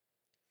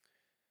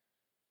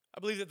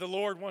 I believe that the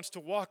Lord wants to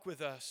walk with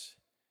us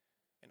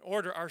and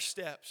order our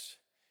steps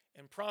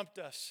and prompt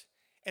us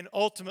and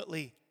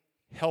ultimately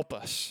help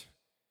us.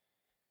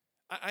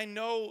 I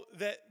know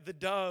that the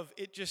dove,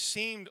 it just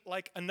seemed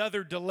like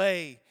another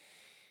delay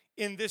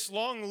in this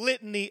long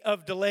litany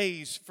of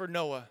delays for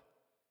Noah.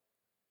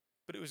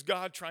 But it was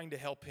God trying to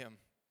help him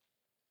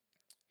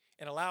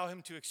and allow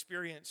him to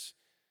experience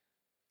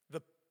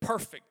the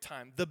perfect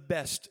time, the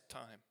best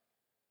time.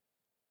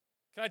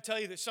 Can I tell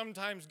you that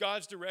sometimes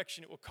God's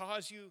direction, it will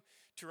cause you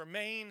to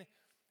remain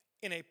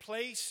in a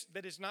place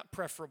that is not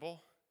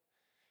preferable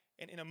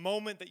and in a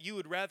moment that you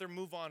would rather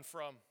move on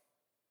from.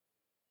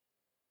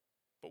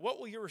 But what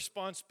will your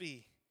response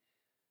be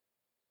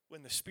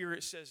when the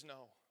Spirit says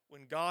no,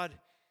 when God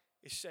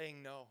is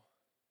saying no?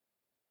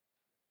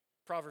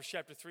 Proverbs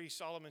chapter 3,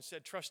 Solomon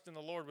said, trust in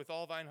the Lord with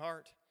all thine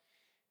heart.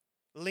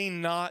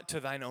 Lean not to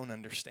thine own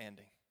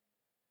understanding.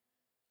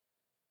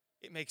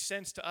 It makes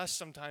sense to us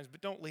sometimes,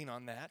 but don't lean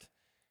on that.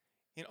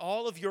 In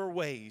all of your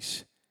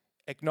ways,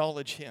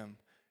 acknowledge Him.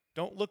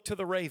 Don't look to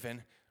the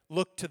raven,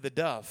 look to the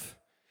dove.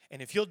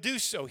 And if you'll do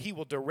so, he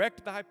will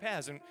direct thy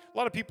paths. And a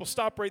lot of people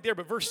stop right there,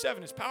 but verse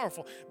 7 is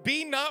powerful.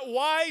 Be not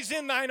wise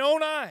in thine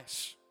own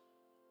eyes,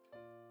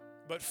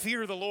 but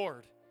fear the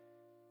Lord.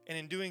 And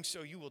in doing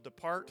so, you will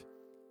depart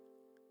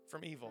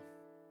from evil.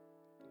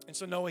 And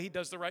so Noah, he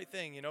does the right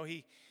thing.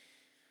 He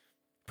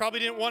probably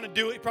didn't want to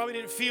do it. He probably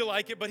didn't feel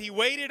like it, but he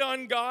waited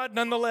on God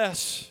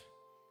nonetheless.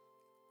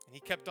 And he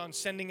kept on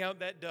sending out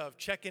that dove,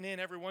 checking in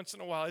every once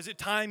in a while. Is it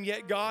time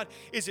yet, God?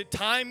 Is it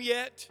time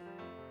yet?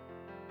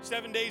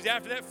 7 days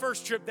after that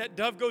first trip, that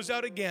dove goes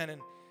out again.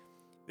 And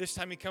this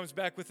time he comes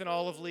back with an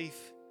olive leaf.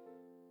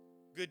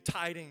 Good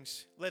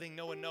tidings, letting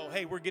Noah know,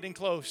 hey, we're getting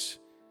close,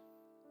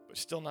 but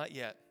still not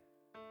yet.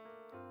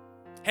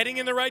 Heading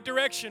in the right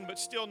direction, but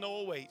still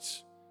Noah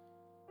waits.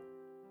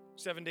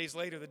 7 days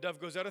later, the dove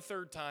goes out a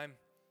third time.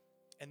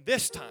 And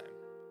this time,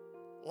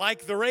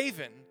 like the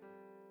raven,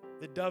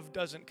 the dove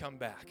doesn't come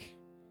back.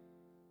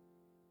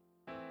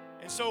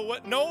 And so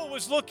what Noah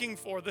was looking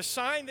for, the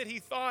sign that he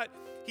thought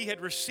he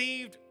had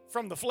received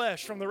from the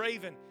flesh, from the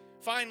raven,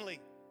 finally,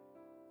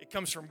 it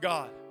comes from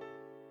God.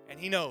 And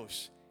he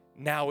knows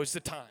now is the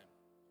time.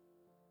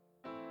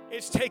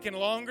 It's taken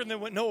longer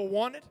than what Noah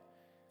wanted,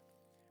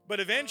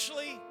 but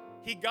eventually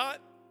he got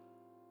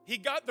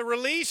the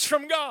release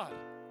from God.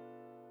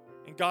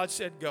 And God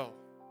said, go.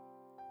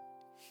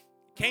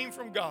 It came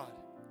from God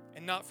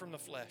and not from the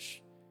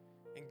flesh.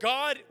 And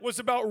God was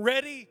about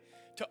ready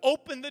to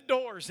open the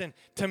doors and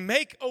to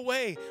make a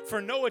way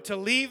for Noah to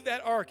leave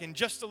that ark. And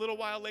just a little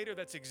while later,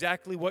 that's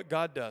exactly what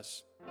God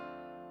does.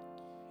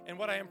 And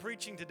what I am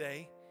preaching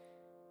today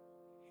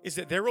is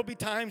that there will be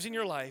times in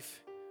your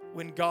life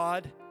when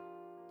God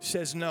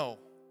says no.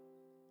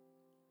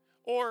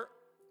 Or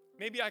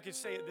maybe I could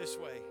say it this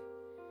way.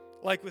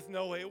 Like with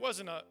Noah, it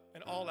wasn't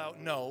an all-out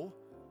no,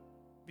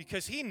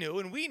 because he knew,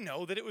 and we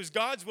know, that it was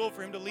God's will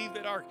for him to leave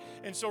that ark.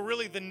 And so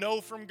really the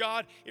no from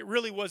God, it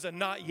really was a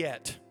not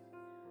yet.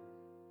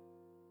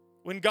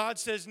 When God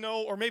says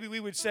no, or maybe we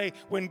would say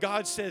when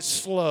God says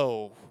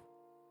slow,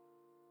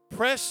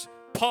 press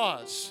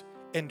pause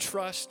and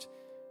trust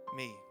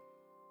me.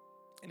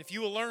 And if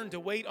you will learn to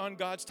wait on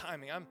God's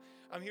timing,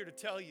 I'm here to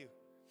tell you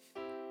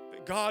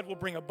that God will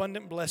bring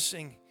abundant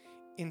blessing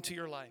into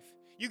your life.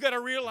 You got to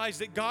realize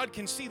that God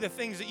can see the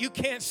things that you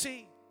can't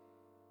see.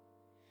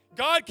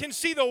 God can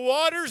see the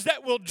waters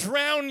that will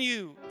drown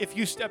you if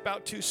you step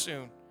out too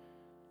soon.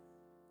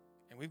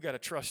 And we've got to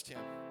trust him.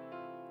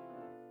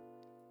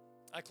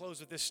 I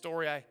close with this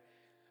story. I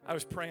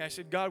was praying. I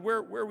said, God, where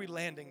are we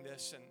landing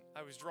this? And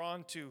I was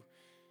drawn to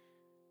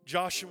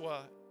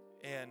Joshua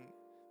and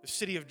the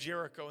city of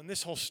Jericho and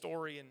this whole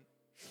story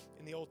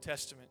in the Old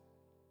Testament.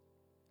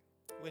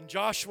 When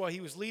Joshua, he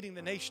was leading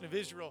the nation of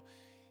Israel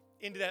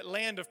into that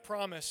land of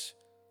promise,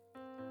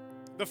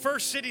 the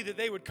first city that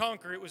they would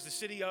conquer, it was the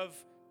city of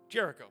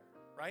Jericho,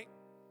 right?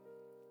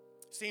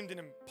 Seemed an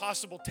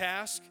impossible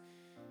task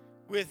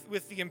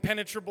with the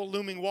impenetrable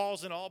looming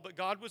walls and all, but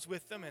God was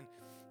with them,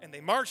 and they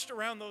marched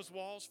around those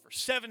walls for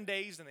 7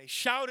 days, and they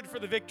shouted for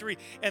the victory,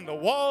 and the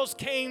walls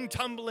came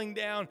tumbling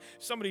down.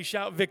 Somebody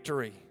shout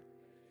victory.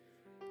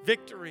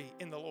 Victory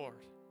in the Lord.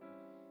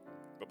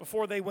 But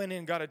before they went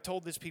in, God had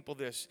told his people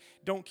this: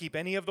 don't keep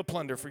any of the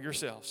plunder for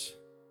yourselves,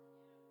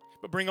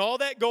 but bring all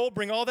that gold,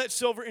 bring all that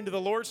silver into the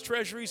Lord's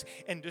treasuries,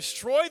 and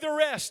destroy the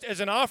rest as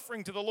an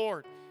offering to the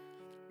Lord.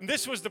 And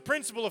this was the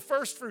principle of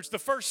first fruits. The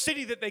first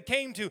city that they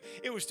came to,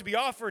 it was to be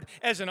offered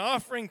as an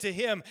offering to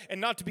him and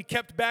not to be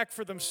kept back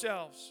for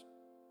themselves.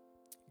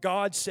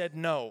 God said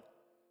no.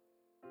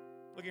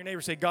 Look at your neighbor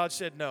and say, God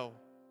said no.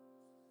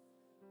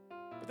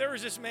 But there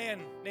was this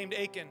man named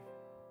Achan.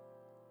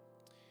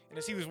 And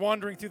as he was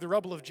wandering through the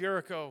rubble of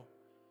Jericho,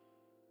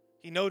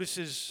 he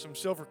notices some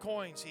silver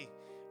coins. He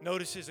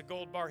notices a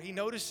gold bar. He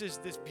notices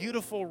this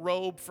beautiful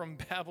robe from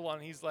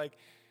Babylon. He's like,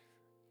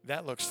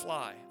 that looks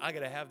fly. I got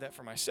to have that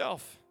for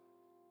myself.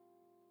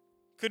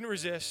 Couldn't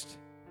resist.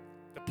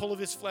 The pull of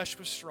his flesh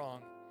was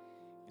strong.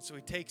 And so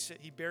he takes it.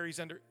 He buries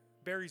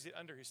it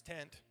under his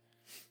tent.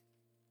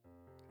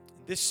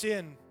 And this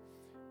sin,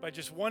 by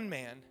just one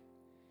man,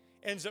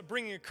 ends up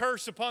bringing a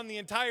curse upon the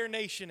entire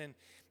nation. And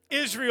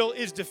Israel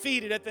is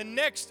defeated at the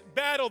next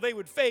battle they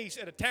would face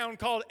at a town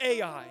called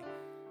Ai.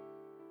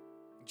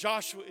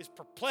 Joshua is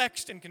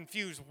perplexed and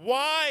confused.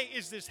 Why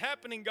is this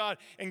happening, God?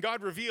 And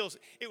God reveals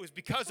it was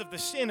because of the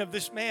sin of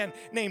this man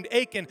named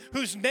Achan,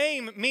 whose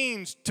name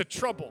means to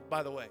trouble,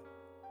 by the way.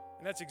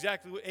 And that's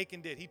exactly what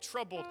Achan did. He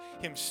troubled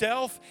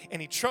himself and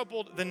he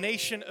troubled the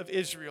nation of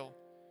Israel.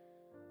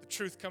 The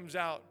truth comes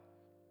out.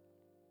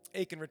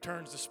 Achan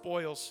returns the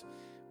spoils,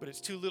 but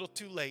it's too little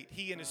too late.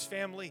 He and his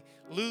family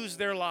lose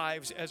their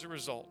lives as a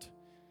result,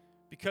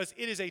 because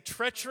it is a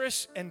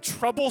treacherous and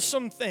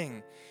troublesome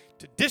thing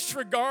to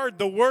disregard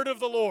the word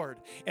of the Lord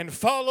and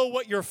follow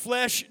what your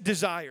flesh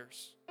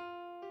desires.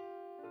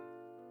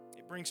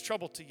 It brings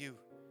trouble to you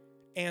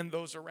and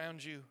those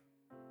around you.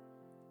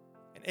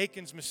 And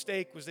Achan's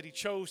mistake was that he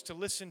chose to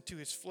listen to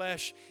his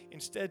flesh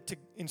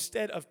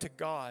instead of to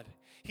God.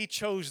 He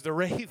chose the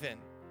raven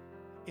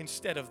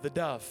instead of the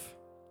dove.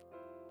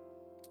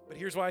 But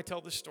here's why I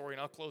tell this story,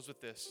 and I'll close with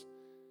this.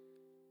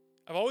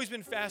 I've always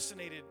been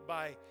fascinated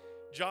by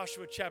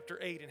Joshua chapter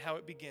 8 and how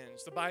it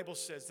begins. The Bible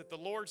says that the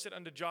Lord said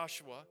unto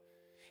Joshua,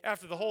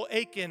 after the whole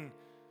Achan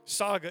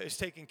saga is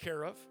taken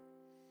care of,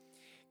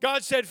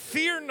 God said,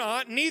 fear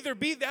not, neither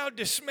be thou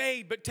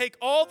dismayed, but take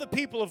all the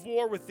people of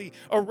war with thee.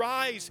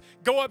 Arise,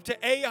 go up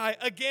to Ai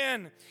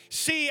again.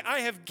 See,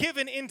 I have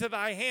given into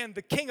thy hand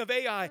the king of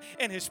Ai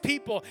and his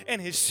people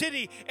and his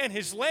city and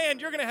his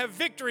land. You're going to have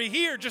victory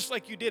here just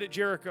like you did at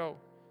Jericho.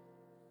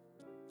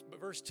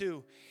 But verse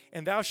 2,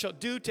 and thou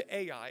shalt do to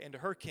Ai and to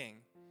her king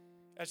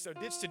as thou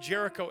didst to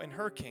Jericho and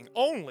her king.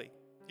 Only,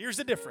 here's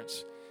the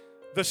difference,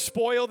 the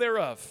spoil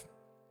thereof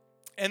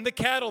and the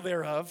cattle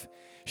thereof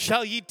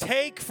shall ye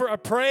take for a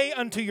prey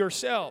unto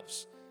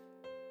yourselves.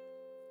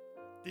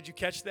 Did you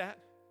catch that?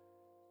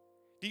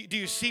 Do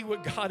you see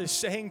what God is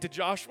saying to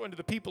Joshua and to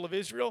the people of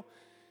Israel?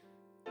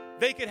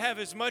 They could have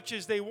as much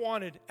as they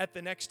wanted at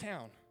the next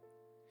town.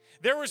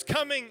 There was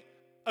coming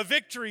a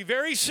victory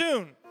very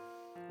soon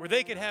where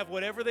they could have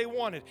whatever they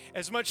wanted,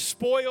 as much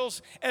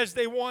spoils as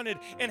they wanted.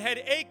 And had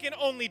Achan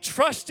only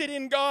trusted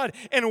in God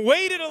and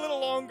waited a little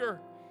longer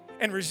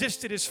and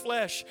resisted his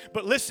flesh,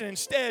 but listen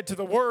instead to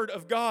the word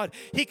of God,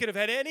 he could have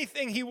had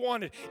anything he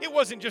wanted. It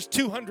wasn't just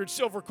 200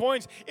 silver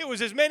coins. It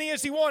was as many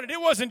as he wanted. It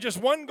wasn't just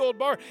one gold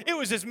bar. It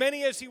was as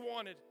many as he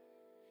wanted.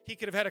 He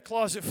could have had a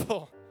closet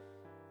full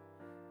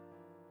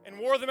and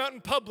wore them out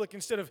in public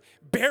instead of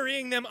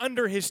burying them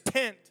under his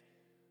tent.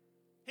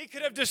 He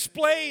could have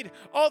displayed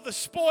all the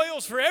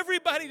spoils for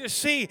everybody to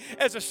see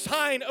as a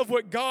sign of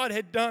what God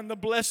had done, the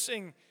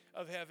blessing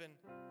of heaven.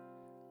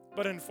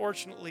 But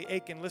unfortunately,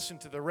 Achan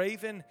listened to the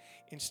raven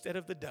instead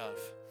of the dove.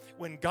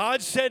 When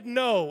God said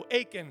no,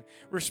 Achan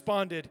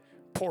responded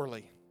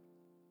poorly.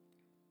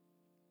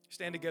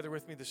 Stand together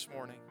with me this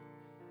morning.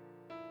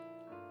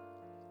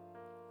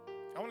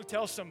 I want to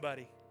tell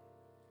somebody,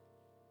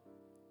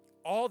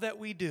 all that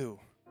we do,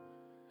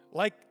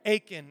 like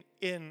Achan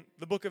in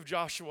the book of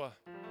Joshua,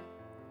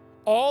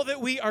 all that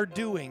we are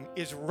doing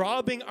is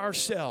robbing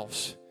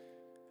ourselves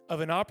of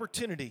an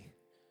opportunity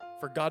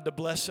for God to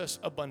bless us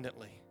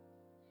abundantly.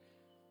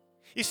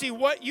 You see,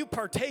 what you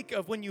partake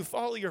of when you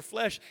follow your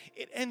flesh,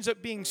 it ends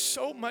up being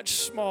so much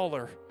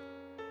smaller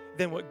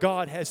than what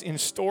God has in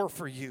store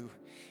for you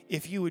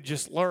if you would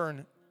just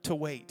learn to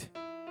wait.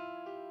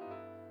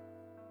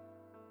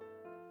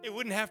 It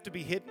wouldn't have to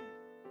be hidden.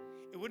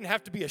 It wouldn't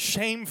have to be a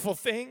shameful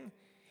thing.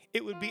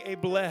 It would be a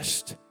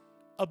blessed,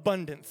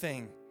 abundant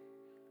thing.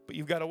 But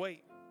you've got to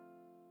wait.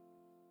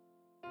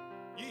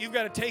 You've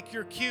got to take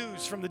your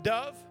cues from the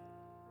dove,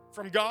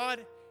 from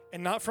God,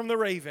 and not from the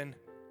raven,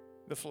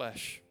 the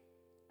flesh.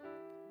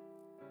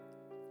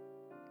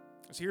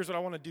 So here's what I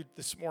want to do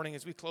this morning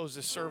as we close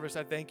this service.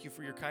 I thank you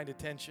for your kind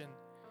attention.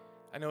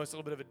 I know it's a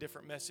little bit of a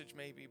different message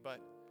maybe, but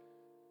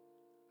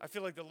I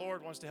feel like the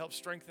Lord wants to help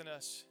strengthen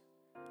us.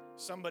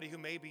 Somebody who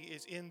maybe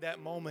is in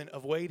that moment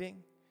of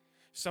waiting.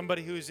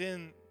 Somebody who is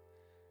in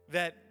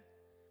that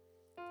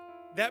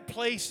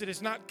place that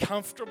is not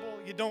comfortable.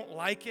 You don't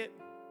like it.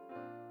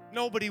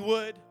 Nobody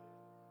would.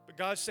 But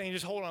God's saying,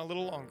 just hold on a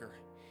little longer.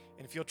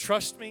 And if you'll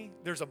trust me,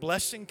 there's a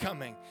blessing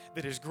coming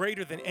that is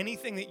greater than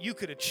anything that you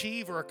could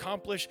achieve or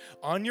accomplish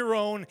on your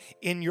own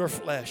in your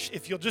flesh.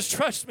 If you'll just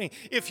trust me,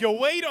 if you'll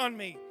wait on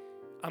me,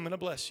 I'm going to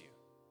bless you.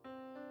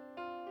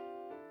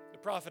 The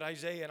prophet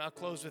Isaiah, and I'll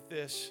close with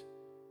this.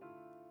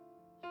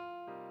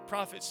 The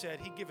prophet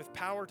said, he giveth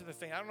power to the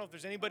faint. I don't know if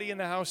there's anybody in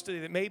the house today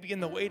that maybe in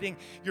the waiting,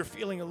 you're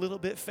feeling a little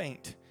bit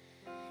faint.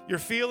 You're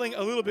feeling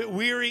a little bit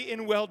weary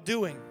in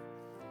well-doing.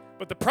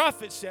 But the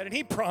prophet said, and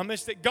he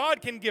promised, that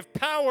God can give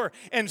power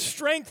and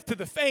strength to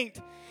the faint,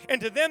 and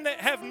to them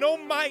that have no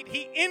might,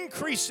 he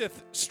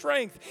increaseth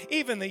strength.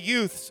 Even the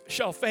youths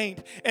shall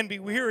faint and be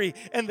weary,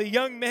 and the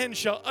young men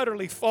shall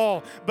utterly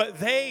fall.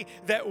 But they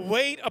that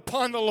wait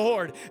upon the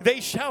Lord, they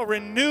shall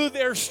renew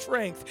their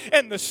strength.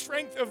 And the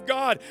strength of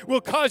God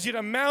will cause you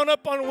to mount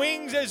up on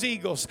wings as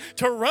eagles,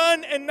 to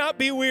run and not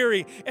be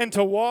weary, and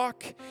to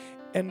walk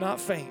and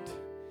not faint.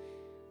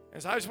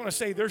 As I just want to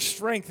say, there's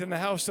strength in the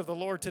house of the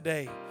Lord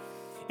today.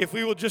 If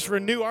we will just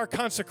renew our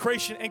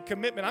consecration and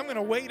commitment, I'm going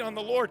to wait on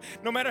the Lord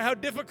no matter how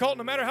difficult,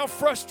 no matter how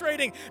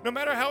frustrating, no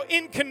matter how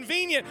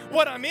inconvenient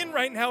what I'm in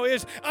right now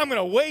is. I'm going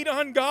to wait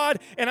on God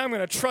and I'm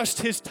going to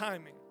trust His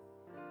timing.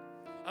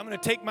 I'm going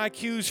to take my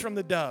cues from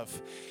the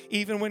dove.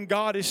 Even when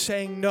God is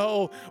saying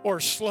no or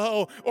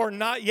slow or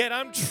not yet,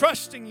 I'm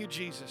trusting you,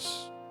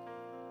 Jesus.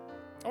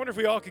 I wonder if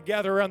we all could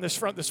gather around this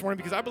front this morning,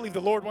 because I believe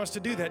the Lord wants to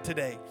do that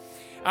today.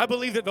 I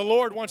believe that the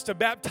Lord wants to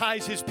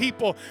baptize His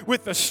people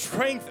with the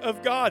strength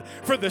of God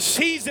for the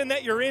season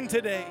that you're in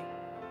today.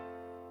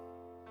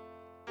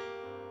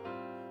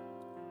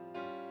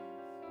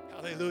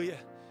 Hallelujah.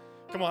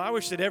 Come on, I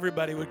wish that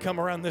everybody would come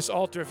around this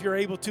altar if you're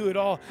able to at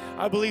all.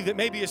 I believe that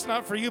maybe it's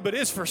not for you, but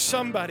it's for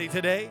somebody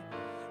today.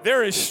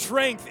 There is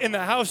strength in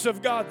the house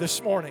of God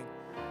this morning.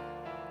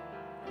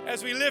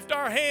 As we lift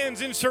our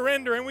hands in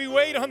surrender and we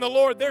wait on the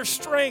Lord, there's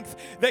strength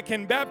that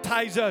can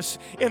baptize us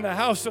in the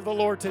house of the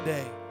Lord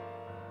today.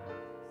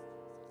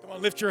 Come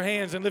on, lift your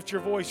hands and lift your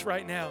voice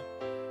right now.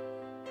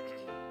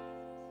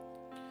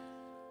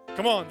 Come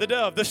Come on, the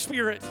dove, the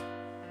Spirit,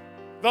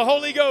 the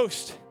Holy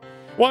Ghost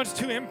wants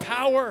to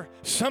empower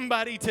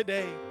somebody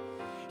today.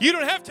 You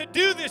don't have to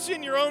do this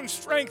in your own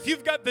strength.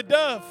 You've got the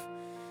dove.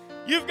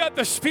 You've got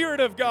the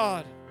Spirit of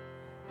God.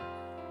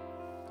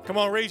 Come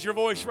on, raise your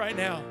voice right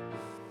now.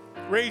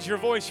 Raise your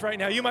voice right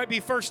now. You might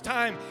be first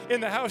time in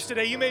the house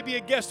today. You may be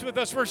a guest with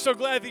us. We're so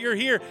glad that you're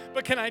here.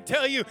 But can I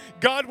tell you,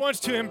 God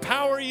wants to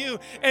empower you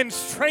and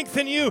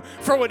strengthen you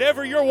for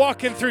whatever you're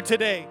walking through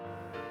today.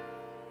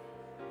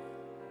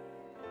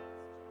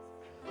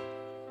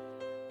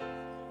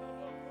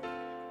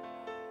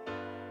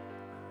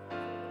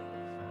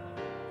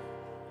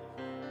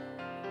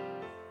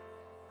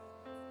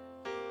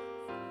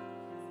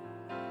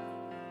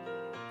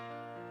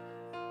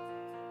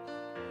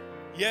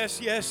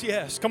 Yes, yes,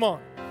 yes. Come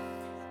on.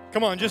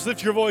 Come on, just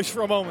lift your voice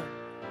for a moment.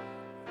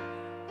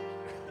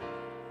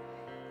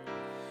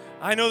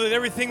 I know that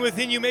everything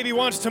within you maybe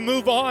wants to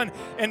move on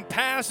and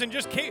pass and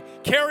just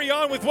carry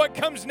on with what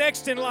comes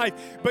next in life.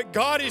 But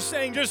God is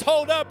saying, just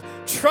hold up.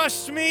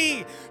 Trust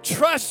me.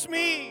 Trust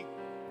me.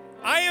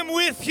 I am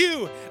with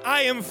you.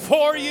 I am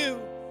for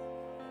you.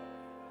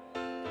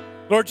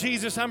 Lord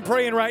Jesus, I'm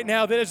praying right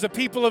now that as the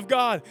people of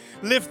God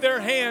lift their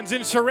hands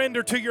in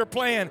surrender to your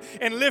plan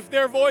and lift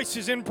their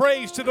voices in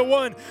praise to the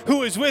one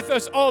who is with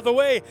us all the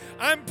way,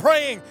 I'm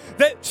praying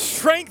that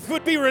strength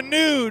would be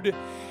renewed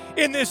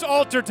in this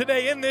altar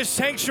today, in this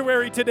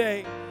sanctuary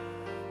today.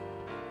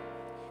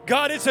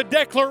 God, it's a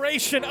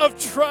declaration of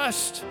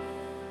trust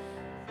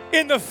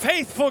in the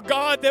faithful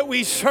God that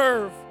we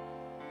serve.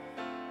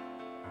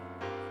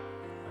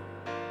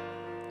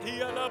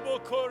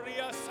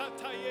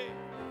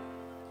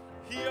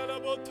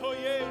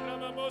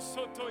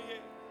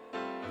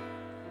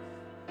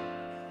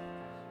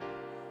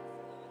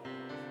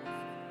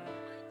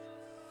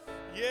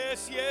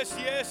 Yes, yes,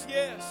 yes,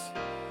 yes.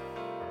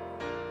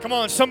 Come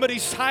on, somebody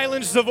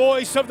silence the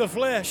voice of the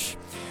flesh.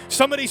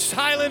 Somebody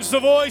silence the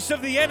voice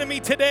of the enemy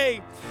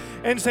today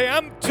and say,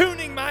 I'm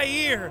tuning my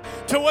ear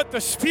to what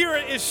the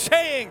Spirit is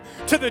saying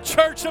to the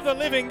church of the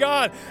living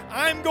God.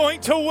 I'm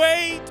going to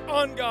wait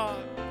on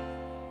God.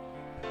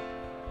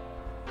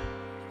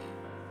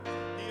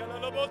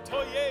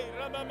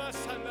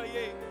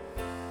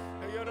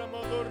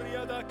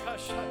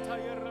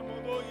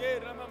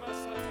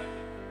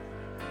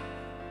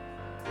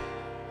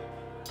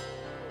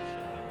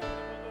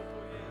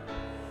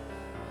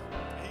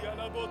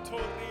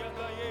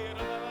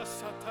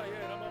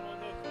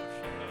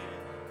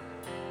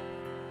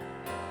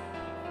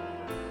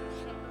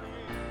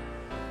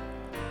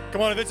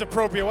 Come on, if it's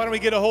appropriate, why don't we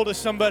get a hold of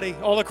somebody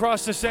all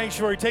across the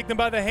sanctuary, take them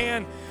by the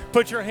hand,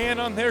 put your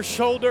hand on their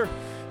shoulder.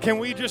 Can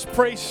we just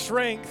pray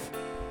strength?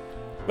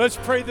 Let's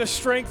pray the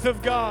strength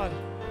of God.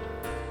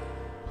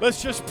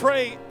 Let's just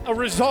pray a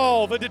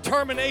resolve, a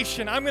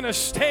determination. I'm going to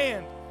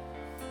stand.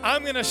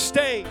 I'm going to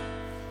stay.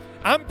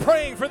 I'm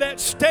praying for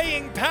that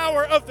staying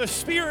power of the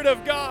Spirit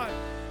of God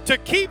to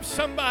keep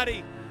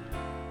somebody,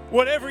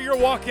 whatever you're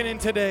walking in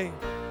today,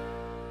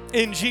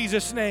 in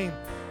Jesus' name.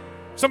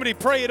 Somebody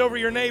pray it over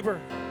your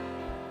neighbor.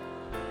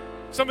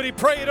 Somebody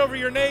pray it over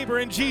your neighbor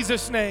in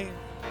Jesus' name.